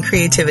inspiring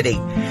creativity.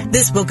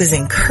 This book is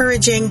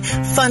encouraging,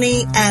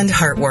 funny, and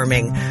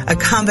heartwarming, a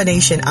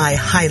combination I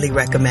highly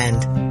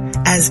recommend.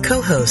 As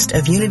co-host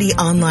of Unity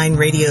Online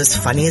Radio's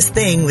Funniest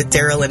Thing with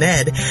Daryl and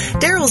Ed,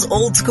 Daryl's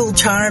old-school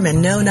charm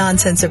and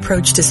no-nonsense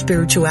approach to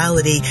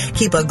spirituality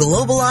keep a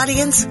global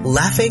audience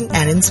laughing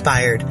and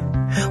inspired.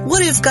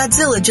 What If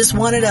Godzilla Just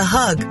Wanted a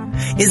Hug?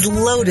 Is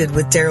loaded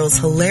with Daryl's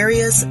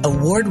hilarious,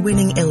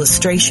 award-winning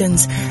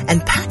illustrations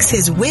and packs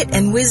his wit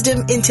and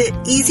wisdom into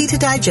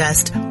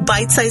easy-to-digest,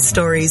 bite-sized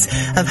stories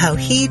of how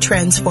he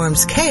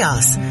transforms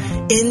chaos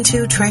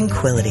into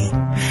tranquility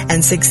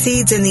and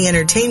succeeds in the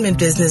entertainment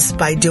business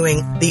by doing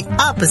the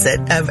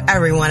opposite of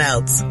everyone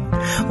else.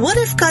 What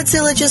If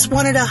Godzilla Just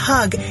Wanted a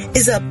Hug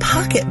is a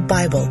pocket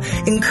Bible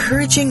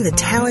encouraging the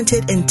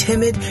talented and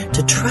timid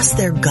to trust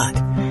their gut,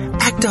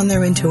 act on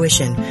their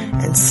intuition,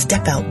 and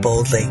step out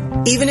boldly.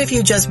 Even if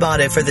you just bought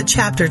it for the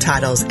chapter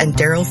titles and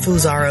Daryl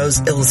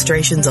Fusaro's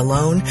illustrations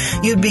alone,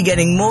 you'd be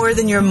getting more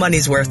than your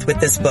money's worth with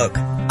this book.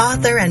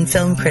 Author and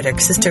film critic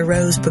Sister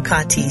Rose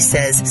Bucati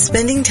says,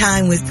 spending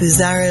time with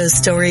Fusaro's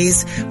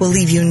stories will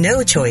leave you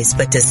no choice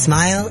but to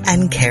smile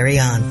and carry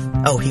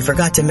on. Oh, he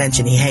forgot to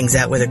mention he hangs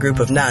out with a group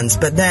of nuns,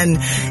 but then,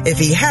 if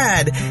he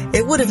had,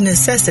 it would have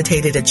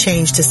necessitated a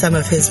change to some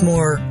of his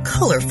more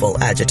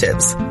colorful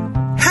adjectives.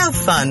 Have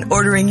fun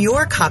ordering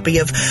your copy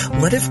of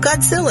What If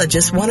Godzilla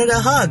Just Wanted a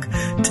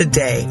Hug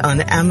today on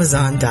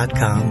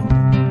Amazon.com.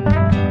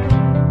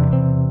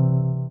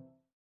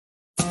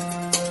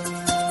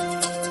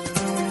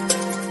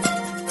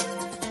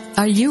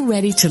 Are you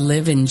ready to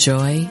live in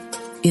joy?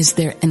 Is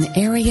there an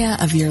area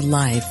of your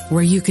life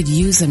where you could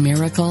use a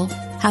miracle?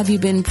 Have you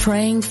been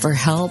praying for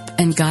help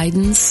and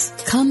guidance?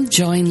 Come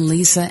join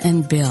Lisa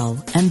and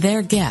Bill and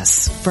their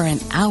guests for an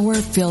hour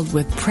filled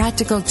with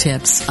practical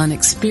tips on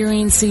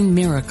experiencing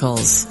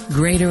miracles,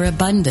 greater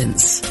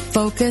abundance,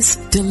 focus,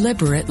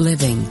 deliberate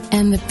living,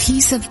 and the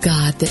peace of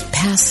God that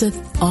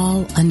passeth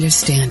all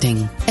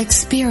understanding.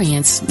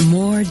 Experience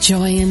more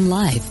joy in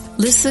life.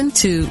 Listen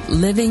to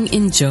Living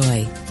in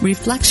Joy,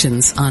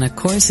 Reflections on A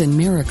Course in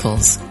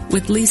Miracles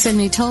with Lisa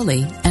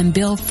Natoli and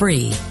Bill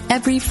Free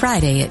every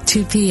Friday at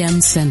 2 p.m.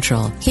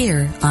 Central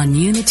here on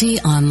Unity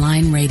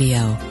Online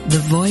Radio, the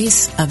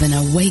voice of an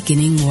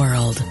awakening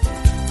world.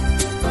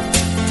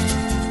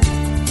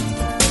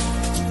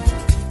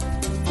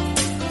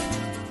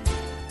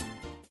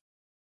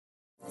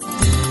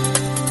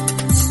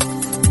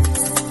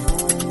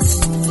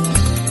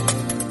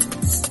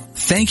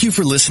 Thank you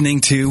for listening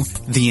to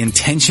The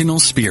Intentional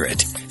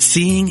Spirit.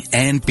 Seeing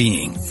and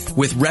Being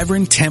with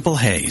Reverend Temple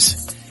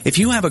Hayes. If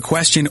you have a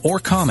question or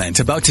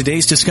comment about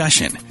today's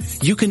discussion,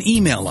 you can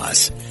email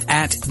us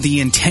at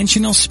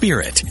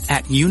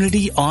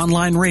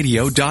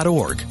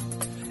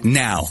theintentionalspirit@unityonlineradio.org.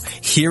 Now,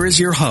 here is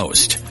your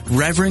host,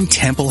 Reverend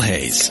Temple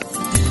Hayes.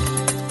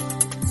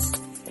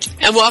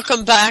 And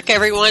welcome back,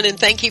 everyone, and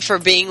thank you for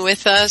being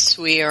with us.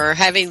 We are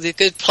having the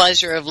good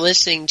pleasure of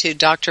listening to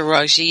Dr.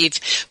 Rajiv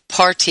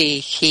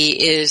Parthi.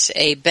 He is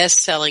a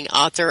best-selling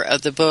author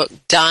of the book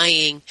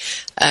Dying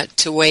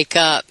to Wake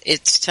Up.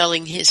 It's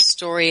telling his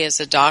story as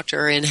a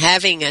doctor and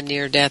having a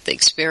near-death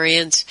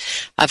experience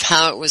of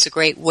how it was a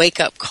great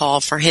wake-up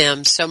call for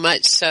him, so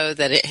much so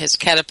that it has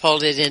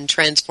catapulted and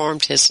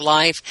transformed his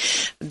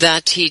life,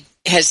 that he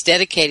has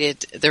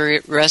dedicated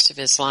the rest of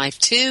his life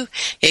to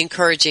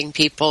encouraging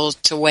people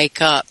to wake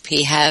up.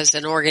 He has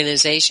an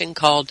organization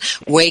called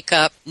Wake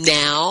Up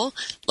Now,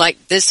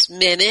 like this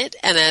minute,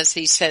 and as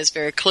he says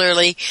very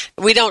clearly,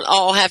 we don't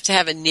all have to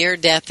have a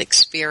near-death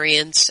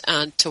experience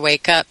to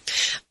wake up.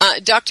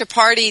 Dr.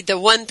 Parthi, the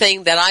one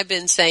thing that I've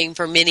been saying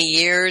for many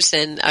years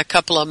in a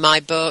couple of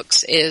my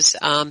books is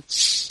I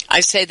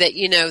say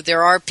that,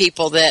 there are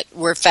people that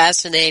we're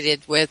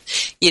fascinated with,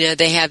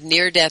 they have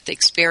near-death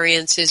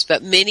experiences,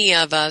 but many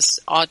of us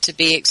ought to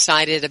be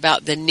excited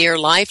about the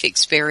near-life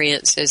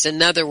experiences.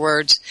 In other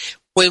words,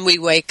 when we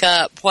wake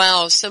up,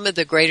 wow, some of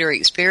the greater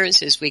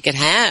experiences we could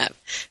have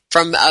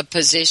from a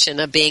position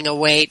of being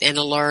awake and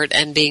alert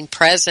and being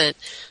present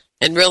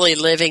and really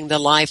living the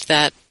life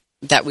that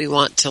we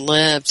want to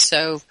live.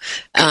 So,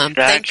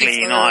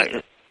 exactly,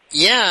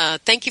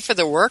 thank you for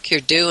the work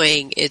you're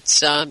doing.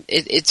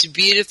 It's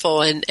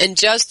beautiful, and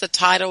just the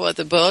title of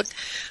the book,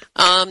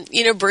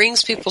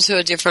 brings people to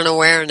a different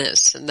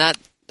awareness, and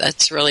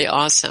that's really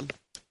awesome.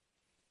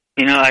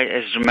 I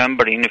just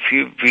remembered a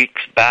few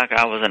weeks back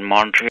I was in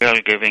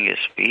Montreal giving a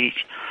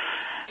speech,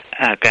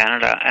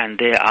 Canada, and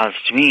they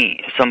asked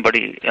me,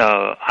 somebody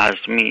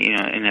asked me,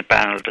 in a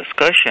panel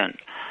discussion,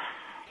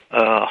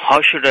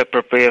 how should I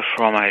prepare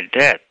for my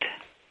death?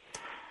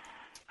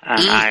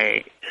 And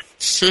I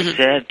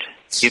said,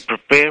 you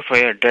prepare for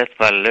your death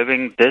by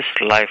living this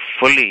life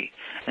fully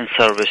in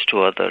service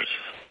to others.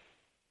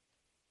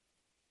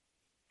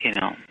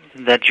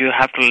 That you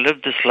have to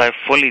live this life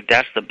fully,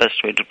 that's the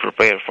best way to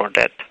prepare for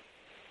death.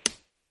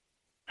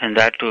 And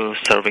that too,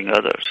 serving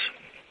others.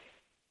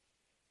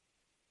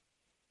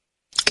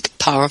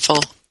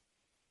 Powerful.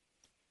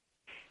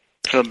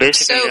 So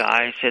basically,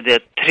 I said there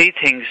are three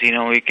things,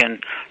 we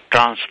can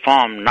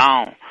transform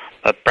now: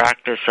 a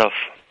practice of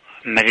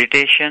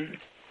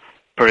meditation,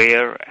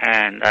 prayer,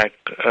 and I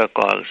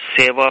call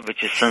seva,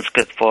 which is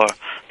Sanskrit for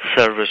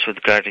service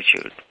with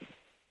gratitude.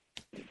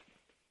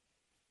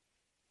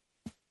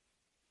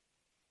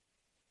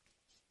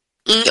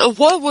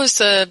 What was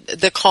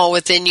the call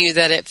within you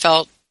that it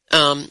felt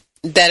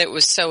that it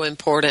was so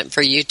important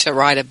for you to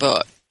write a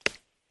book?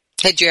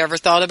 Had you ever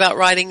thought about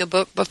writing a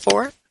book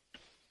before?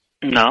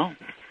 No.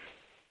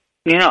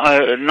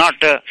 I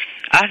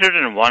had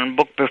written one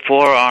book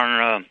before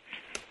on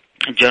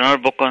a general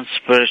book on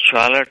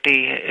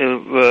spirituality,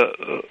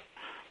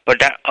 but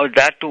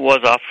that too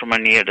was after my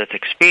near-death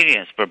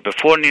experience. But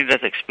before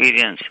near-death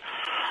experience,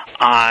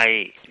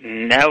 I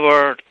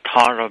never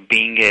thought of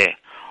being a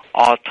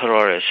author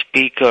or a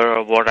speaker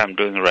or what I'm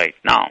doing right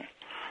now.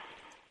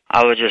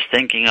 I was just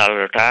thinking I'll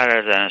retire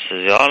as an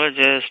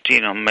anesthesiologist,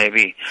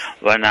 maybe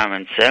when I'm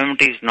in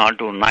 70s, not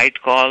do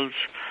night calls,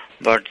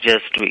 but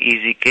just do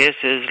easy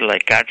cases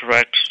like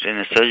cataracts in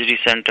a surgery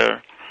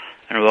center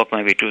and work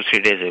maybe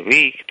 2-3 days a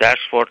week.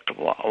 That's what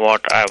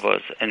I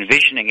was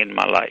envisioning in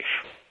my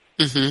life.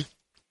 Mm-hmm.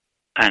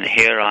 And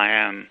here I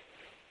am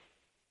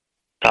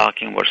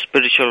talking about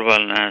spiritual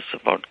wellness,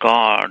 about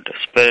God,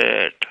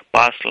 spirit,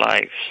 past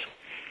lives,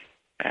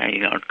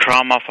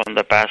 trauma from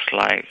the past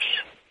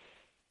lives.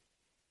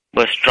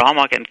 But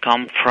trauma can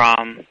come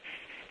from,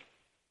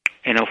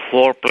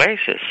 4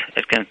 places.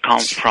 It can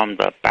come from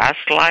the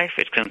past life,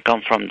 it can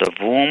come from the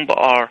womb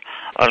or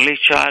early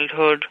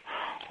childhood,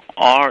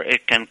 or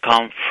it can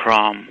come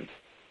from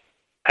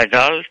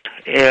adult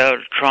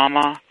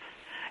trauma.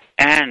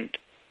 And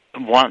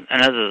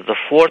the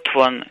fourth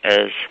one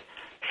is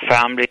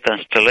family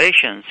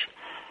constellations,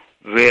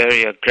 where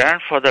your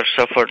grandfather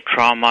suffered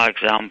trauma,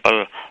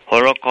 example,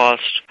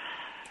 Holocaust,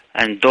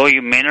 and though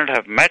you may not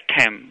have met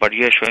him, but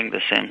you're showing the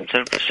same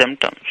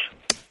symptoms.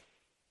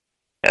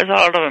 There's a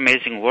lot of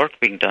amazing work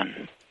being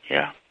done,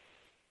 yeah.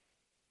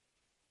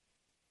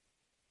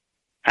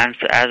 And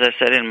as I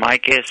said, in my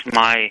case,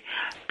 my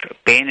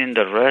pain in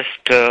the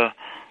wrist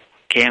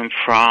came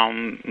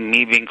from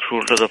me being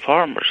cruel to the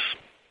farmers.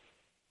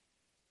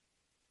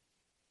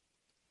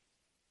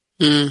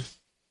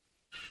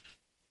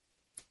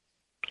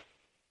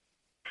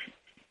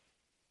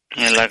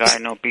 Like I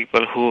know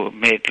people who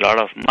made a lot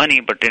of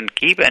money but didn't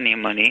keep any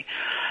money,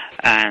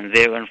 and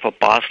they went for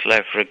past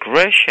life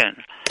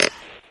regression,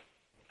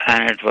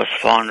 and it was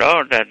found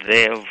out that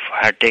they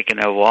had taken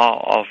a vow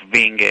of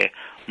being a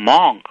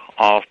monk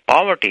of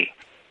poverty.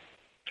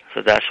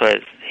 So that's why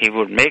he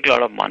would make a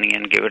lot of money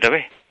and give it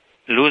away,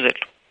 lose it.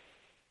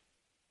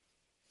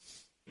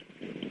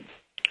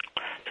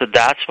 So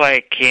that's why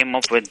I came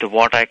up with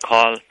what I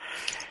call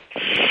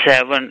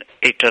 7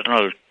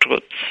 eternal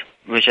truths,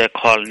 which I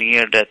call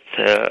near-death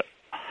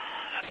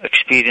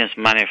experience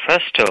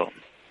manifesto.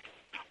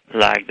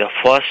 Like the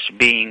first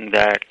being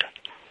that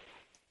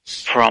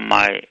from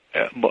my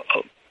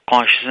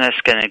consciousness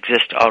can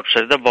exist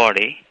outside the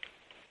body,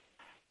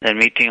 then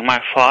meeting my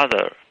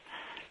father,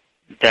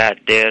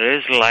 that there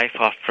is life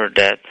after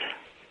death,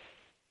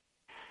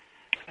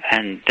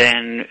 and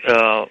then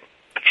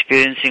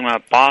experiencing my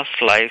past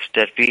lives,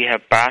 that we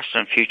have past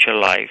and future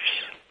lives,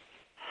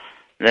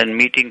 then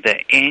meeting the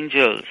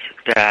angels,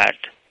 that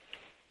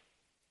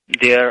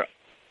there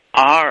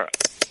are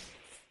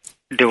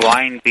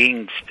divine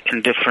beings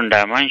in different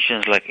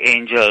dimensions like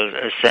angels,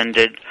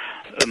 ascended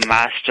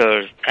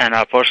masters, and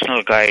our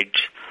personal guides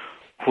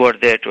who are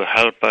there to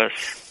help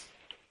us,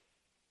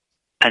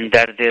 and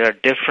that there are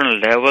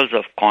different levels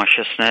of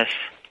consciousness.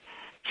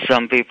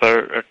 Some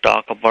people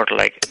talk about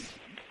like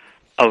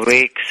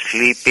awake,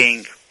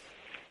 sleeping,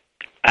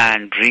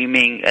 and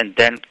dreaming, and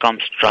then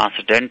comes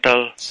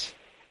transcendental,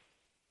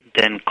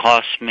 then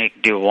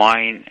cosmic,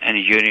 divine, and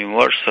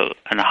universal.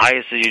 And the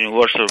highest is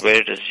universal, where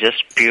it is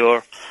just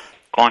pure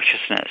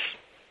consciousness.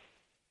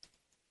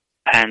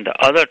 And the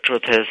other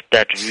truth is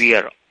that we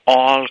are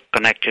all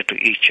connected to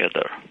each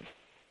other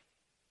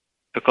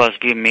because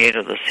we are made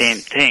of the same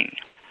thing.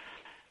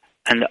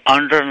 And the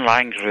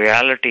underlying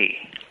reality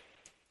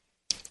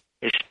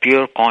is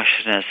pure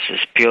consciousness, is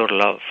pure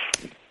love.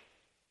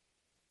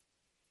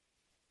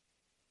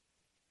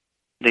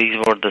 These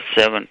were the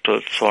 7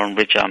 truths on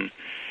which I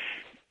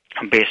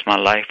base my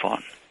life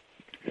on.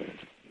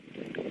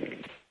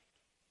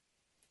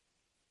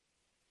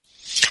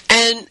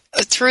 And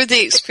through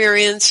the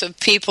experience of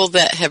people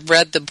that have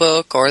read the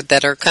book or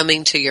that are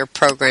coming to your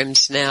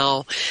programs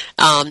now,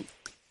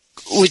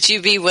 would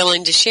you be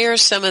willing to share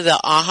some of the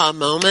aha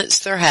moments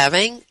they're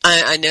having?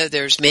 I know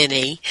there's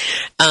many.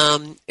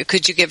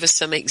 Could you give us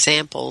some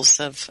examples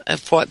of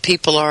what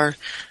people are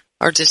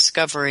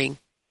discovering?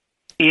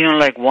 You know,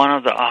 like one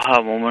of the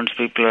aha moments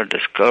people are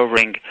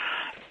discovering,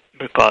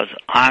 because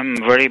I'm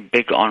very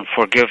big on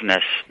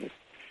forgiveness.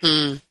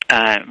 And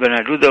when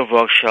I do the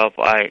workshop,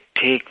 I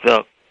take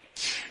the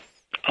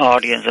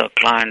audience or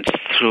clients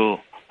through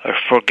a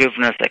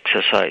forgiveness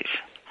exercise.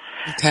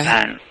 Okay.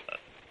 And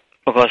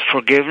because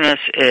forgiveness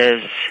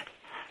is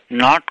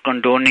not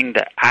condoning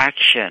the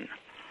action,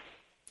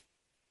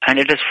 and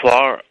it is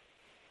for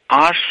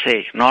our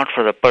sake, not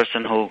for the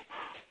person who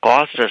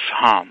caused us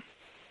harm.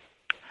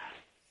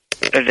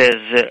 It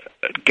is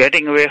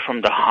getting away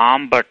from the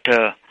harm, but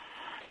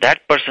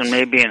that person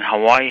may be in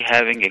Hawaii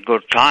having a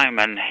good time,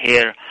 and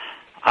here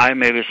I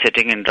may be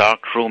sitting in a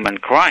dark room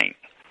and crying.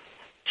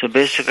 So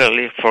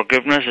basically,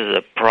 forgiveness is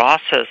a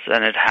process,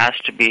 and it has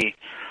to be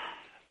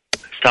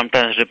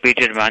sometimes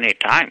repeated many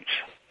times.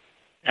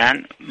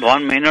 And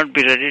one may not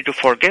be ready to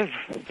forgive.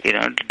 You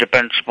know, it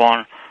depends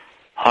upon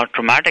how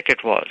traumatic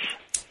it was.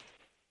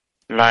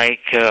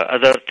 Like,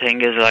 other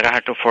thing is, like, I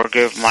had to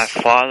forgive my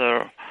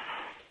father.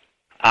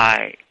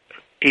 I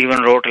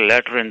even wrote a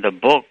letter in the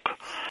book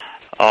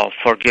of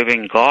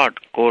forgiving God,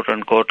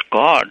 quote-unquote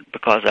God,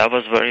 because I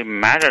was very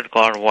mad at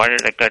God. Why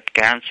did I get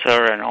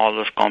cancer and all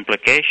those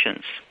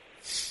complications?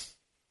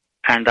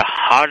 And the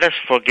hardest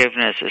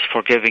forgiveness is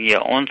forgiving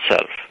your own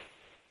self.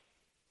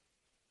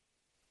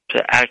 So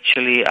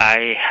actually,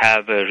 I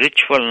have a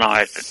ritual now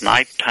at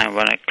night time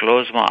when I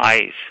close my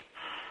eyes.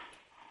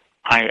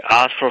 I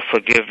ask for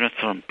forgiveness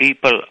from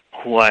people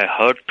who I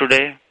hurt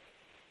today,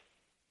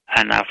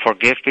 and I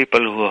forgive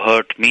people who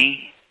hurt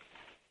me.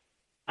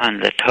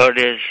 And the third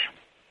is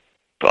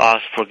to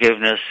ask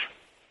forgiveness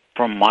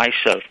from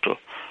myself for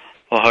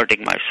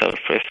hurting myself,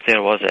 if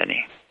there was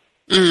any.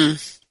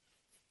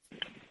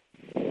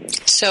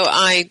 So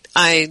I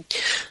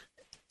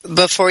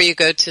before you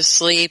go to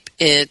sleep,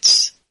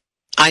 it's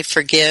I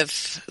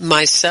forgive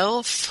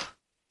myself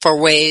for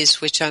ways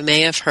which I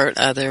may have hurt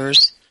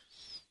others.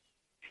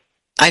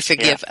 I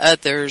forgive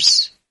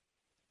others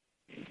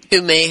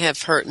who may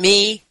have hurt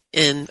me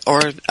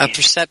or a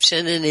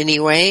perception in any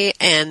way,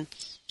 and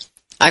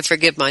I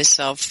forgive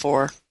myself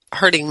for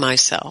hurting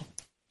myself.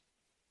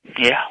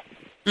 Yeah.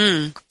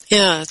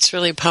 Yeah, it's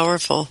really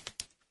powerful.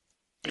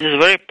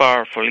 It's very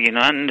powerful, you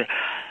know, and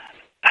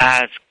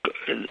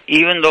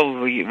even though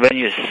when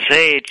you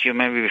say it, you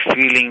may be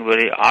feeling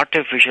very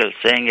artificial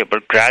saying it,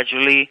 but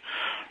gradually,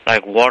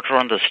 like water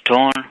on the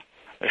stone,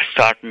 it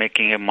starts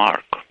making a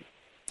mark.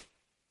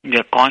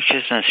 Your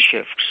consciousness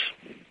shifts.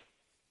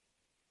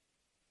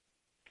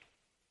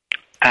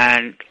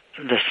 And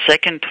the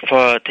second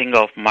thing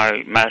of my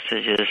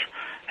message is,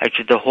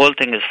 actually the whole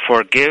thing is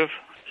forgive,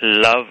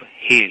 love,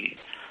 heal.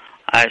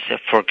 I say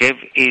forgive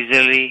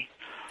easily,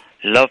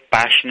 love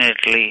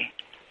passionately,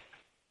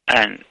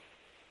 and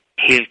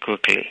heal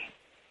quickly.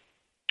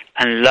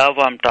 And love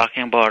I'm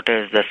talking about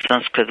is the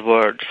Sanskrit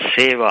word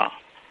seva,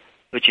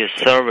 which is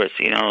service.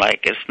 You know,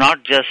 like it's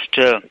not just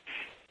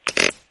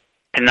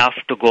enough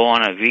to go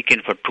on a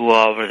weekend for 2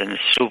 hours in a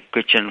soup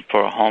kitchen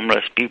for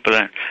homeless people,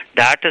 and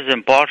that is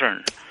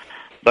important.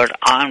 But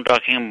I'm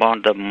talking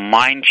about the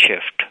mind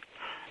shift,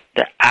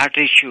 the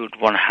attitude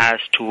one has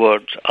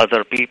towards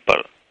other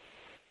people.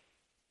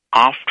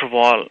 After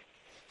all,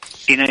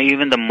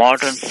 even the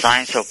modern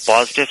science of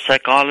positive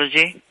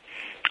psychology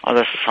or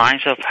the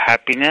science of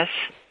happiness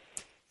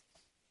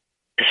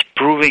is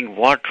proving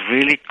what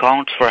really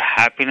counts for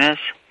happiness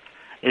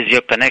is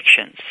your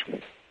connections.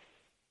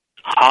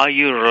 How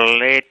you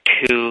relate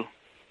to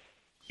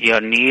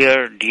your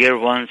near, dear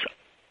ones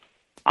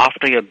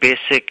after your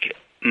basic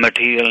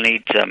material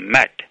needs are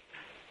met.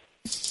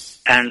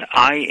 And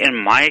I, in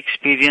my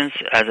experience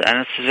as an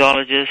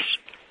anesthesiologist,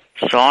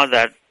 saw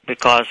that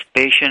because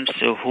patients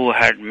who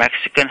had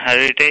Mexican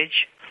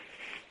heritage,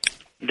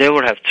 they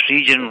would have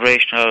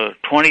 3-generational,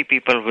 20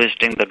 people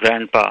visiting the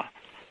grandpa.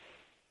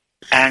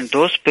 And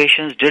those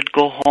patients did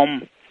go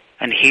home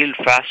and healed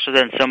faster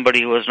than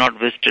somebody who was not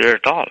visited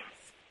at all.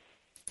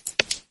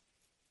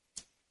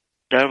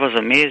 That was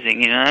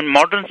amazing, and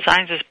modern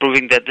science is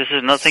proving that this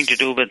has nothing to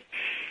do with,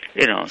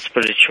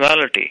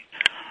 spirituality.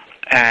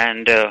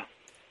 And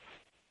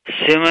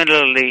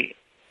similarly,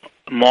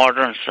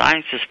 modern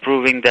science is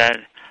proving that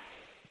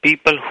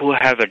people who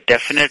have a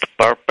definite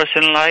purpose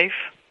in life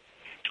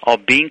or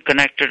being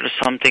connected to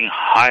something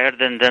higher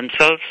than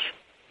themselves,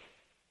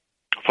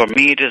 for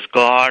me it is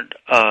God,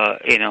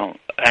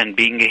 and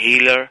being a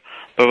healer.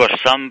 But for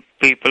some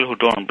people who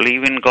don't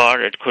believe in God,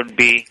 it could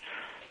be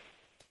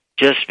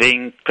just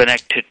being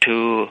connected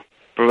to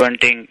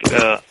preventing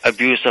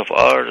abuse of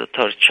earth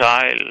or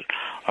child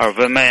or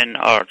women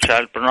or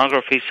child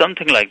pornography,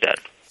 something like that.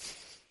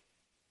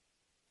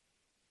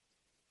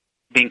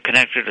 Being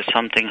connected to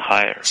something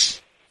higher.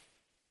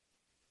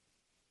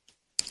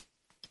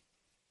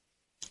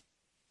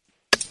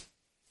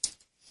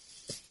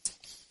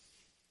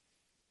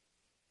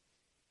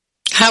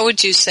 How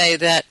would you say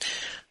that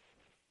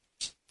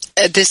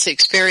this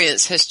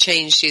experience has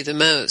changed you the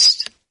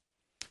most?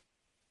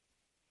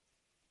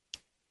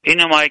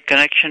 My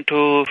connection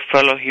to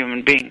fellow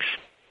human beings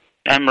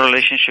and my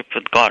relationship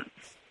with God.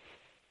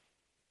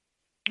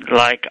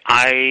 Like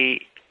I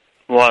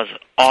was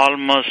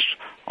almost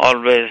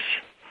always,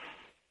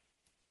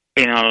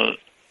 kind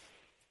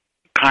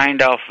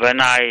of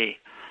when I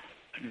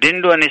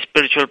didn't do any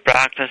spiritual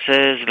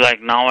practices,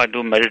 like now I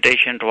do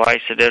meditation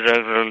twice a day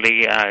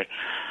regularly.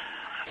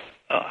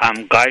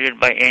 I'm guided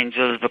by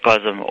angels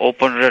because I'm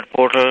open to that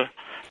portal.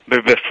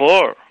 But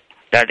before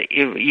that,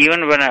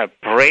 even when I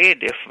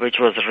prayed, which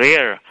was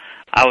rare,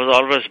 I was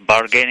always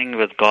bargaining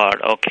with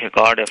God. Okay,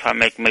 God, if I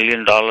make $1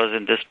 million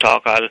in this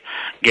talk, I'll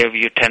give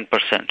you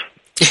 10%.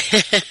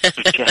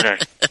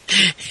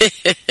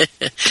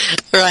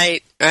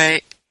 Right.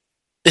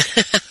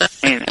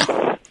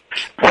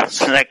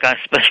 Like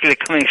especially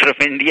coming from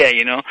India,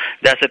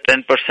 that's a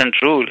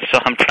 10% rule. So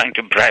I'm trying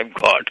to bribe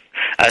God.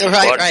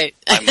 Right.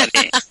 My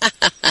money.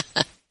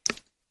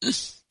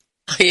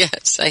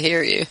 Yes, I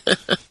hear you.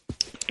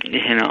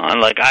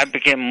 I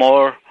became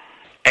more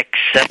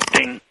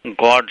accepting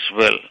God's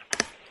will.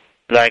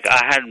 Like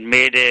I had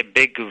made a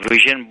big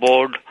vision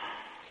board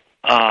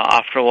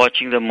after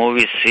watching the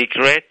movie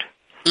Secret.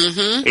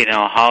 Mm-hmm.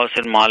 House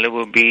in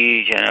Malibu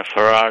Beach and a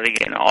Ferrari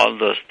and all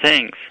those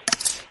things.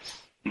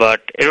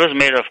 But it was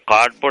made of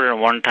cardboard, and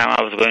one time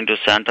I was going to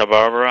Santa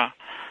Barbara.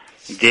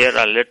 There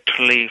I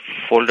literally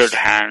folded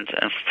hands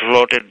and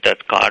floated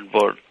that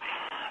cardboard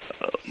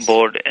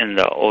board in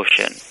the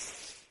ocean.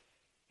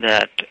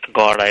 That,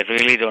 God, I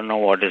really don't know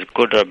what is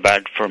good or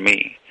bad for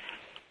me.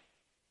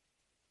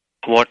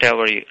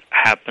 Whatever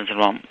happens in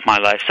my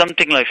life.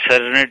 Something like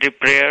serenity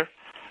prayer.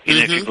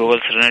 If you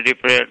Google serenity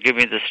prayer, give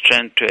me the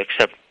strength to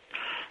accept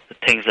the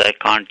things I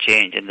can't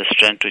change and the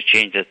strength to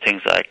change the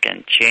things I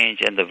can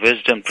change and the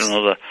wisdom to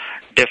know the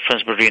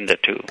difference between the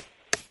two.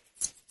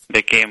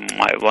 Became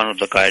one of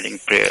the guiding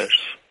prayers.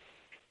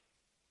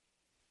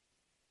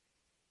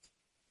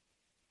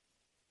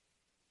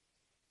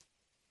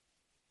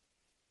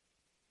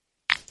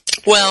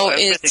 Well,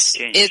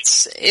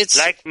 it's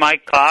like my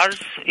cars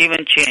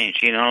even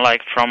changed,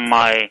 like from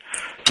my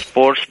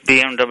sports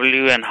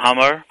BMW and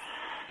Hummer,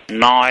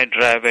 now I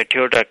drive a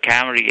Toyota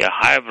Camry, a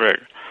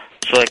hybrid.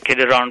 So I kid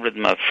around with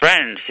my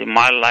friends. In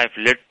my life,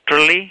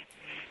 literally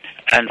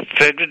and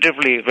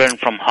figuratively went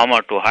from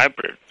Hummer to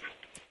hybrid.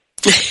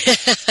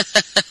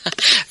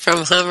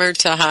 From Hummer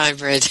to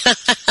hybrid.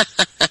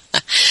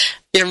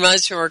 You're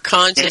much more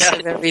conscious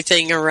of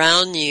everything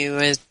around you.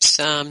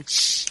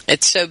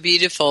 It's so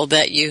beautiful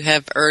that you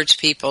have urged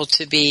people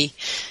to be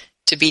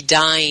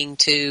dying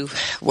to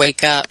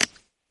wake up.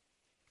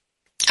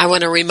 I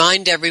want to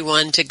remind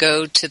everyone to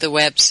go to the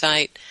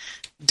website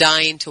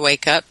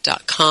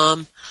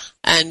dyingtowakeup.com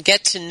and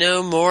get to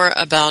know more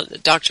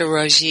about Dr.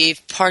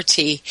 Rajiv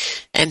Parthi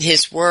and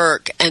his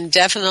work, and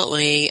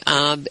definitely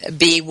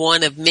be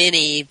one of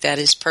many that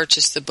has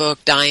purchased the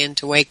book Dying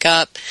to Wake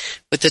Up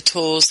with the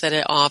tools that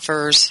it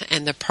offers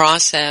and the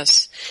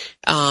process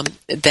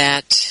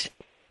that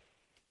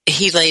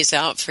he lays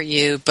out for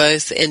you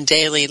both in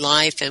daily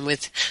life and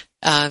with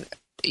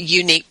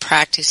unique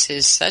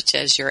practices such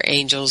as your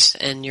angels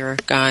and your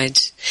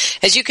guides.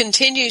 As you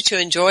continue to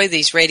enjoy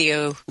these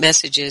radio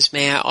messages,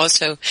 may I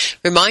also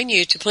remind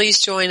you to please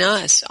join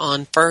us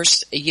on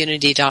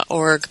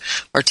firstunity.org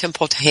or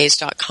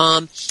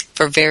templetehayes.com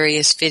for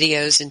various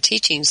videos and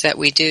teachings that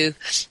we do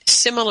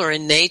similar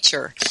in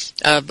nature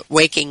of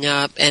waking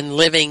up and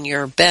living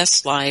your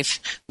best life,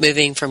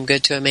 moving from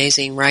good to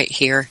amazing right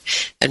here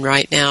and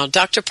right now.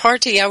 Dr.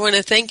 Party, I want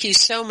to thank you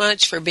so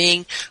much for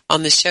being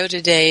on the show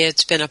today.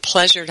 It's been a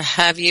pleasure to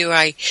have you.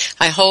 I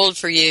hold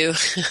for you.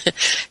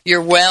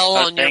 You're well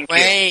on your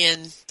way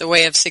and the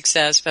way of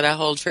success, but I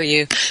hold for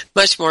you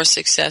much more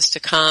success to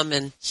come.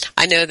 And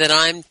I know that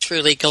I'm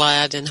truly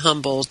glad and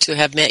humbled to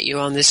have met you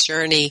on this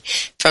journey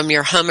from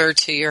your Hummer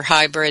to your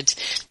hybrid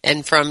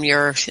and from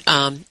your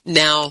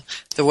now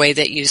the way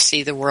that you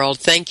see the world.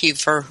 Thank you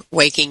for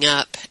waking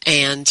up,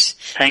 and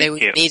may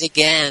we meet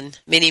again.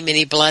 Many,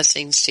 many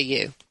blessings to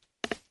you.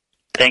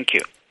 Thank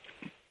you.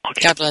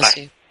 Okay, God bless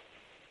you.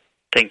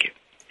 Thank you.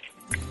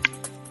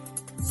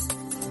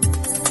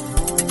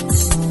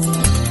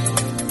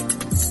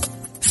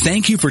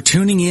 Thank you for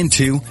tuning in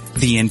to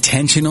The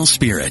Intentional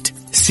Spirit,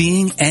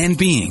 Seeing and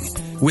Being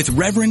with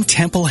Reverend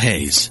Temple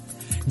Hayes.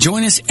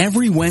 Join us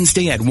every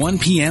Wednesday at 1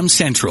 p.m.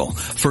 Central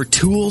for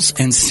tools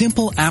and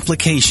simple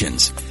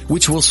applications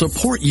which will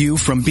support you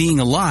from being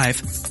alive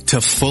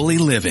to fully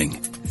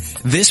living.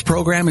 This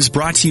program is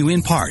brought to you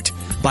in part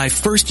by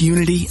First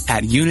Unity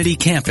at Unity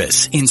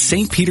Campus in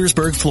St.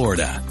 Petersburg,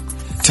 Florida.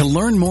 To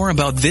learn more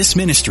about this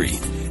ministry,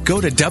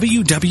 go to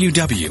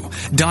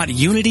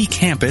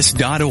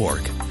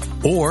www.unitycampus.org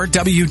or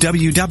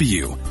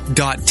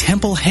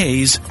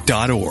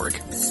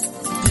www.templehayes.org.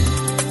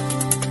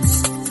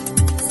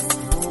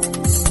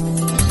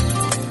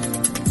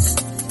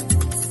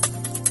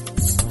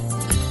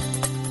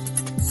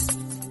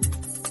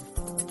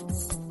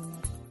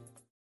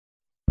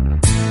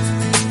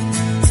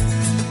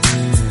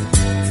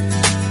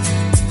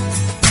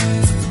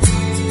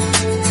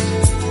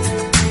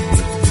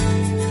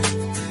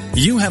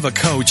 You have a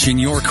coach in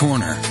your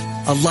corner,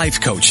 a life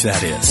coach,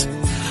 that is.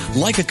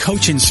 Like a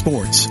coach in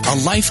sports, a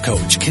life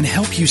coach can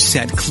help you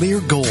set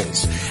clear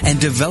goals and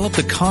develop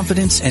the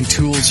confidence and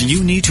tools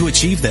you need to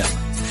achieve them.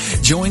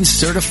 Join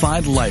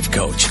certified life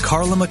coach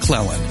Carla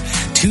McClellan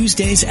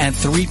Tuesdays at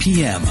 3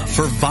 p.m.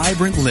 for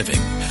Vibrant Living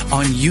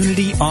on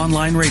Unity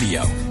Online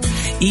Radio.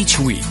 Each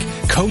week,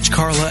 Coach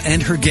Carla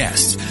and her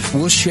guests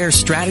will share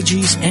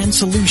strategies and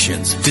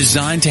solutions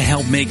designed to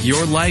help make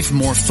your life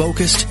more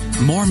focused,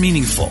 more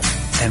meaningful,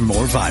 and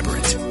more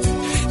vibrant.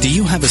 Do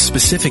you have a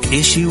specific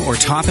issue or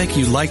topic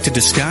you'd like to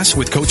discuss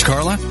with Coach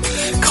Carla?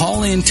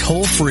 Call in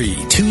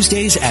toll-free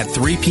Tuesdays at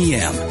 3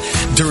 p.m.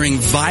 during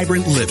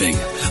Vibrant Living,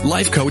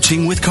 Life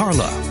Coaching with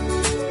Carla.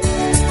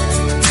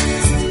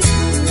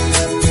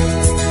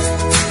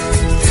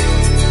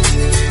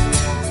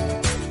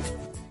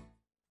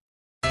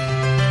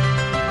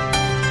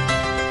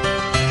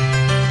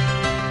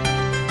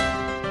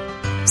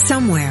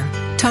 Somewhere,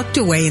 tucked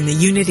away in the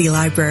Unity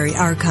Library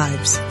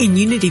archives in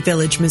Unity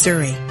Village,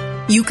 Missouri,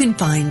 you can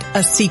find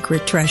a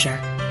secret treasure.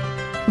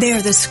 They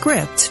are the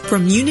scripts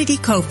from Unity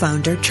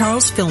co-founder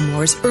Charles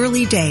Fillmore's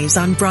early days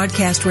on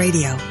broadcast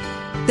radio,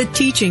 the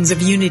teachings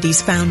of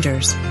Unity's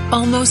founders,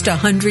 almost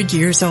 100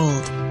 years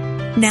old.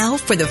 Now,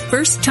 for the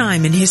first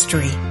time in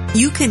history,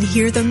 you can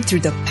hear them through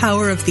the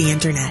power of the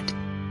Internet.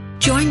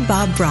 Join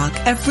Bob Brock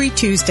every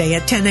Tuesday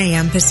at 10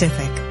 a.m.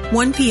 Pacific,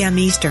 1 p.m.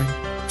 Eastern,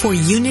 for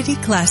Unity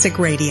Classic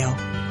Radio,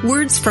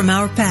 Words from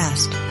Our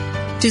Past.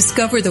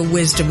 Discover the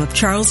wisdom of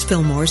Charles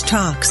Fillmore's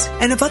talks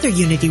and of other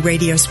Unity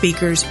radio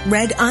speakers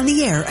read on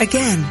the air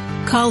again.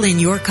 Call in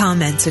your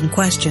comments and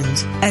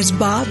questions as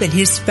Bob and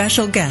his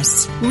special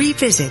guests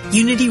revisit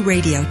Unity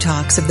radio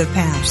talks of the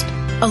past,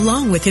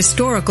 along with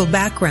historical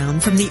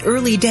background from the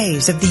early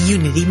days of the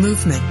Unity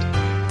movement.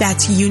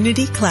 That's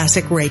Unity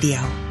Classic Radio,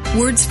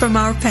 Words from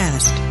Our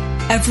Past,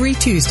 every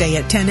Tuesday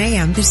at 10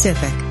 a.m.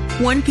 Pacific,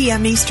 1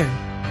 p.m. Eastern,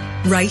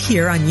 right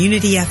here on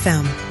Unity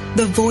FM.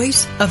 The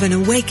voice of an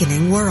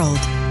awakening world.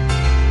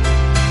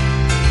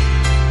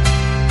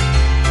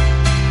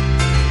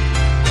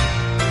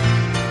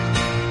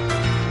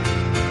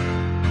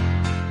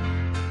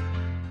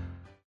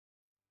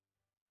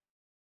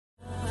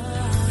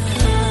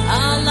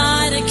 I'll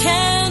light a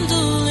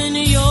candle in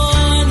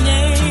your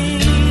name.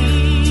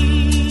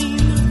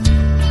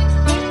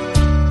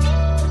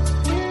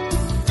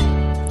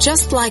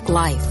 Just like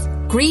life,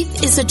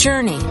 grief is a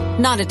journey,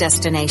 not a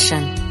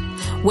destination.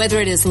 Whether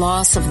it is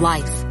loss of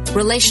life,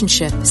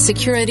 relationship,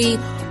 security,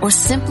 or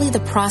simply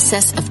the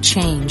process of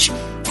change,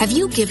 have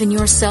you given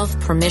yourself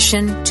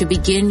permission to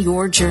begin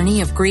your journey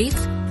of grief?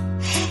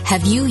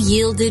 Have you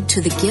yielded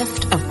to the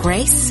gift of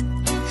grace?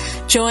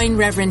 Join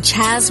Reverend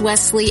Chaz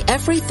Wesley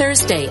every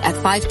Thursday at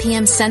 5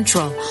 p.m.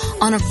 Central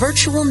on a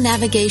virtual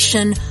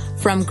navigation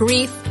from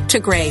grief to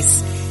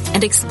grace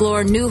and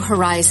explore new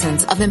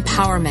horizons of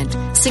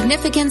empowerment,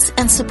 significance,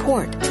 and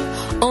support.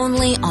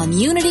 Only on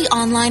Unity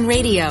Online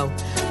Radio,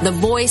 the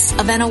voice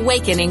of an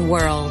awakening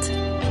world.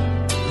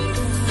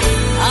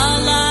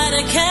 I'll light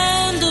a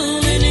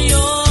candle in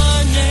your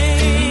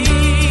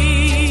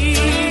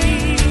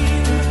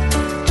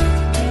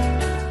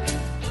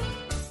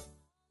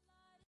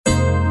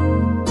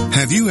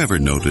ever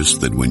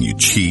noticed that when you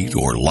cheat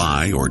or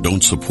lie or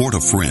don't support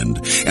a friend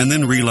and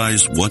then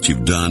realize what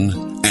you've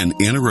done, an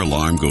inner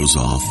alarm goes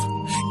off?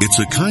 It's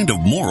a kind of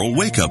moral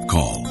wake-up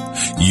call.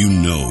 You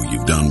know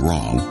you've done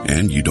wrong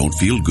and you don't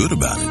feel good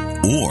about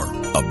it or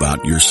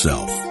about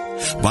yourself.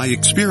 By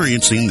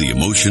experiencing the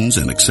emotions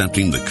and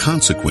accepting the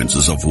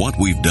consequences of what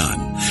we've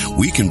done,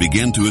 we can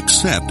begin to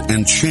accept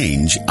and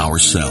change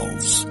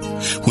ourselves.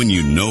 When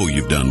you know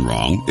you've done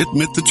wrong,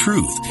 admit the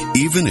truth,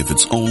 even if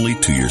it's only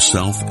to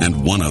yourself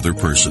and one other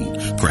person,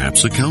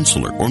 perhaps a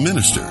counselor or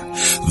minister.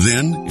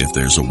 Then, if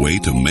there's a way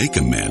to make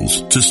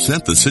amends, to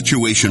set the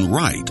situation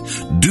right,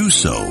 do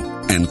so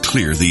and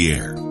clear the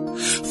air.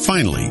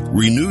 Finally,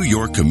 renew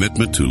your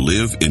commitment to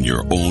live in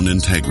your own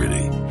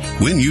integrity.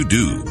 When you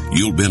do,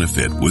 you'll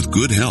benefit with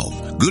good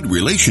health, good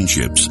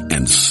relationships,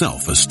 and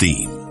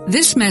self-esteem.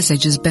 This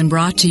message has been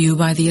brought to you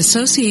by the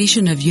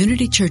Association of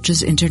Unity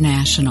Churches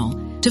International.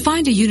 To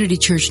find a Unity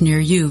Church near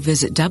you,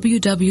 visit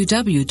www.unity.org.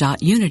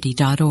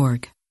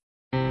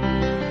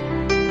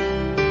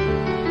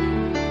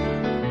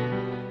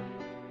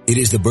 It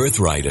is the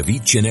birthright of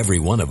each and every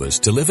one of us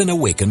to live an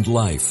awakened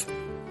life.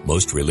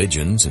 Most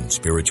religions and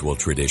spiritual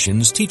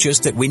traditions teach us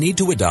that we need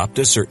to adopt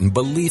a certain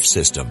belief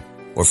system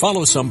or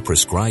follow some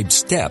prescribed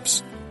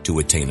steps to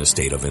attain a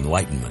state of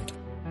enlightenment.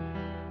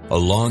 A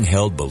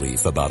long-held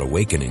belief about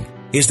awakening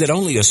is that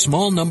only a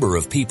small number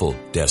of people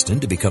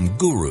destined to become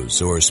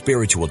gurus or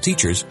spiritual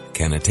teachers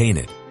can attain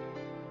it.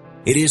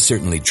 It is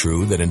certainly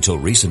true that until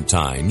recent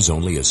times,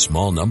 only a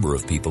small number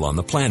of people on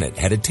the planet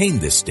had attained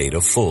this state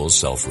of full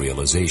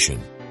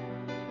self-realization.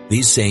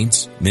 These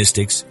saints,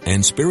 mystics,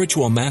 and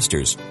spiritual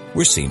masters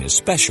were seen as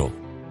special.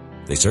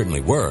 They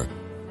certainly were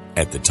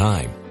at the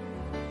time.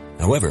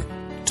 However,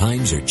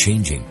 times are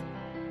changing.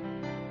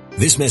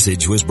 This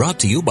message was brought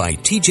to you by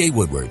T.J.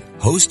 Woodward,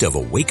 host of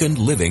Awakened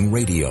Living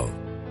Radio.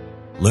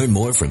 Learn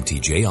more from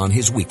T.J. on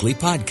his weekly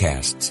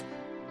podcasts.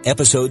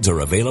 Episodes are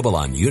available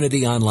on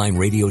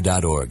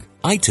unityonlineradio.org,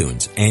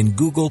 iTunes, and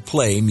Google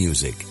Play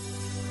Music.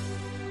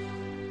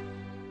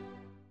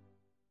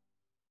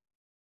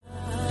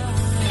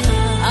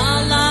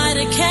 I'll light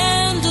a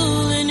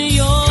candle in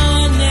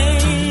your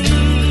name.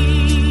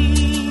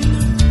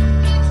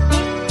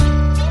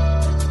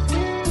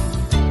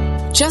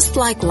 Just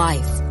like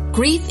life,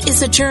 grief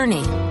is a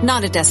journey,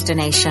 not a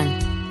destination.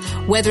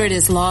 Whether it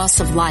is loss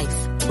of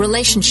life,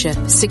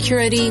 relationship,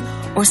 security,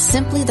 or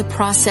simply the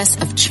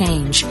process of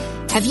change,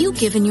 have you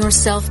given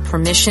yourself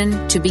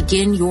permission to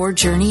begin your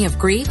journey of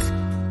grief?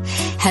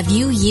 Have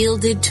you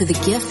yielded to the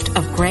gift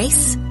of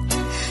grace?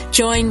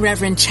 Join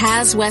Reverend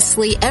Chaz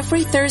Wesley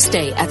every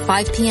Thursday at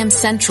 5 p.m.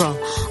 Central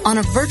on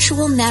a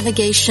virtual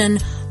navigation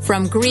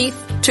from grief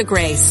to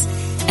grace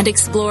and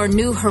explore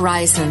new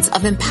horizons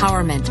of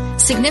empowerment,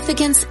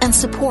 significance, and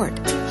support.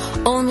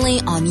 Only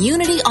on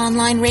Unity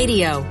Online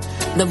Radio,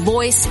 the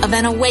voice of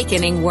an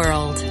awakening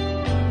world.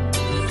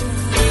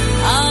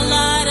 I'll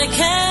light a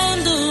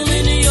candle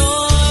in your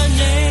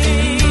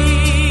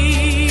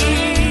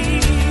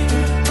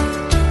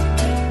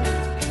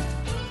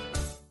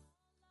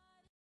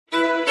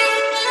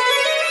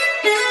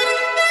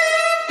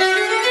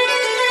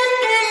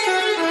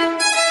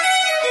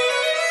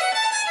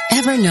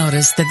Ever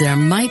notice that there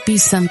might be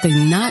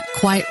something not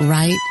quite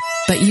right,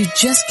 but you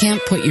just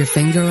can't put your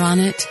finger on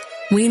it?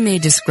 We may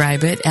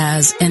describe it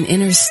as an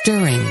inner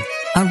stirring,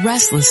 a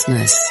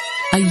restlessness,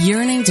 a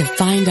yearning to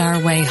find our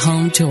way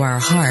home to our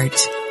heart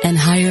and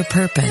higher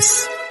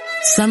purpose.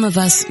 Some of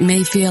us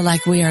may feel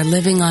like we are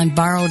living on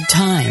borrowed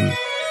time,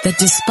 that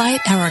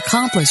despite our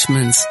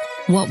accomplishments,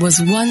 what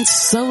was once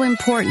so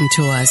important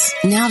to us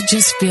now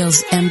just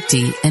feels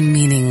empty and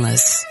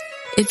meaningless.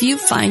 If you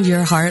find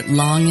your heart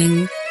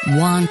longing,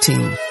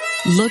 wanting,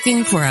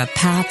 looking for a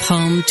path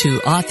home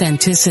to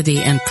authenticity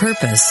and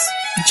purpose,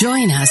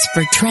 join us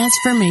for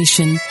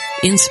transformation,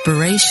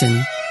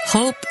 inspiration,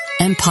 hope,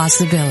 and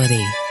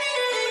possibility.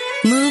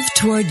 Move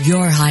toward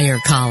your higher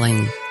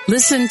calling.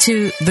 Listen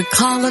to The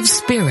Call of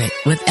Spirit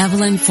with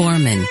Evelyn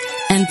Foreman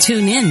and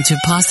tune in to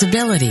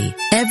Possibility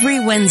every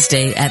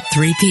Wednesday at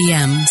 3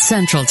 p.m.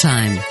 Central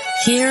Time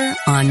here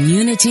on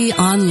Unity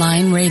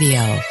Online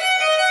Radio.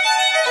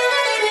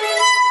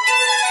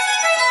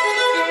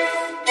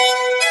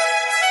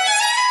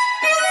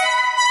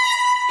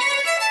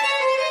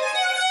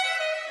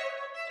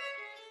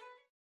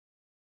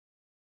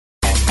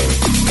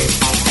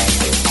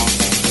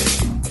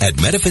 At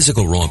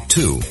Metaphysical Romp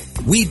 2,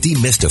 we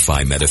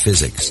demystify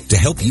metaphysics to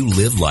help you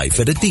live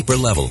life at a deeper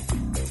level.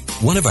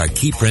 One of our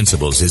key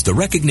principles is the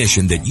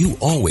recognition that you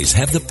always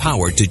have the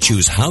power to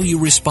choose how you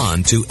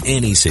respond to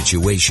any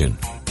situation.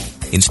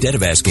 Instead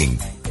of asking,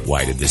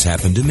 why did this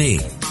happen to me?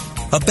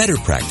 A better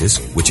practice,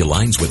 which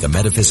aligns with the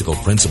metaphysical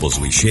principles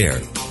we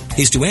share,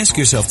 is to ask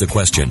yourself the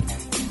question,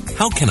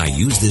 how can I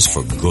use this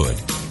for good?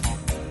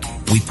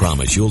 We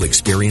promise you'll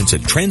experience a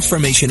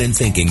transformation in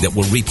thinking that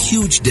will reap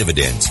huge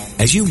dividends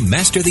as you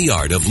master the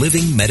art of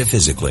living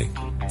metaphysically.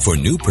 For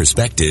new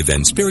perspective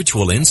and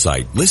spiritual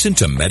insight, listen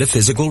to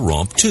Metaphysical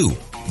Romp 2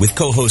 with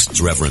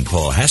co-hosts Reverend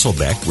Paul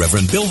Hasselbeck,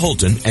 Reverend Bill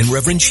Holton, and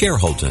Reverend Cher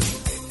Holton.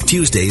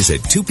 Tuesdays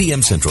at 2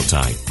 p.m. Central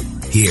Time,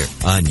 here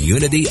on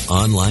Unity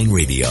Online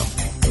Radio.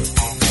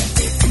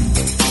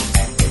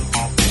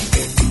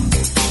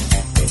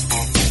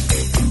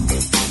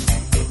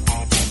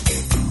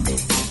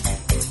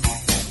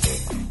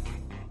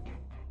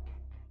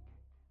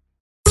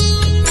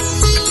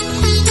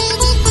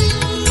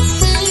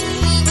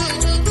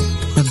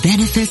 The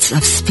benefits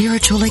of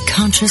spiritually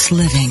conscious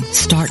living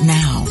start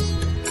now.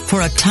 For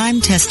a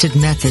time-tested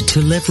method to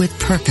live with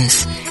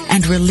purpose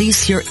and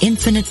release your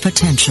infinite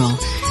potential,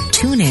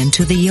 tune in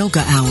to the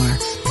Yoga Hour,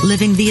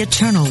 Living the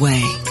Eternal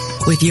Way,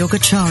 with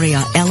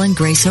Yogacharya Ellen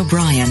Grace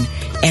O'Brien,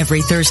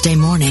 every Thursday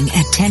morning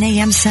at 10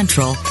 a.m.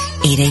 Central,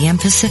 8 a.m.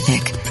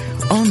 Pacific,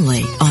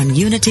 only on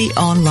Unity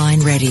Online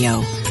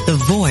Radio, the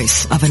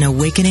voice of an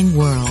awakening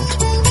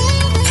world.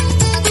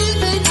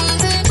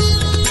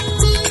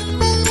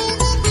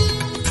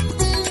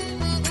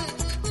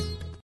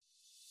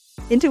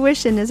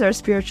 Intuition is our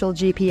spiritual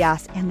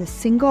GPS and the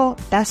single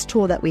best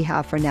tool that we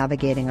have for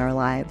navigating our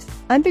lives.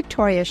 I'm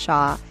Victoria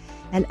Shaw,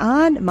 and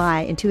on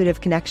my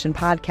Intuitive Connection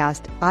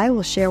podcast, I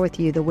will share with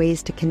you the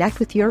ways to connect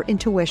with your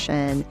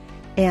intuition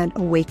and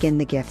awaken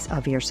the gifts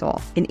of your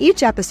soul. In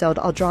each episode,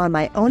 I'll draw on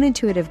my own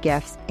intuitive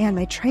gifts and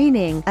my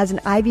training as an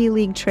Ivy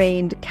League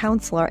trained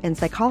counselor and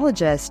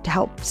psychologist to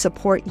help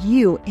support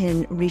you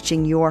in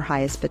reaching your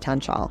highest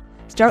potential.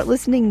 Start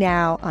listening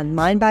now on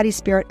Mind, Body,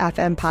 Spirit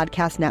FM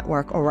Podcast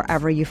Network or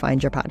wherever you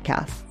find your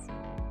podcasts.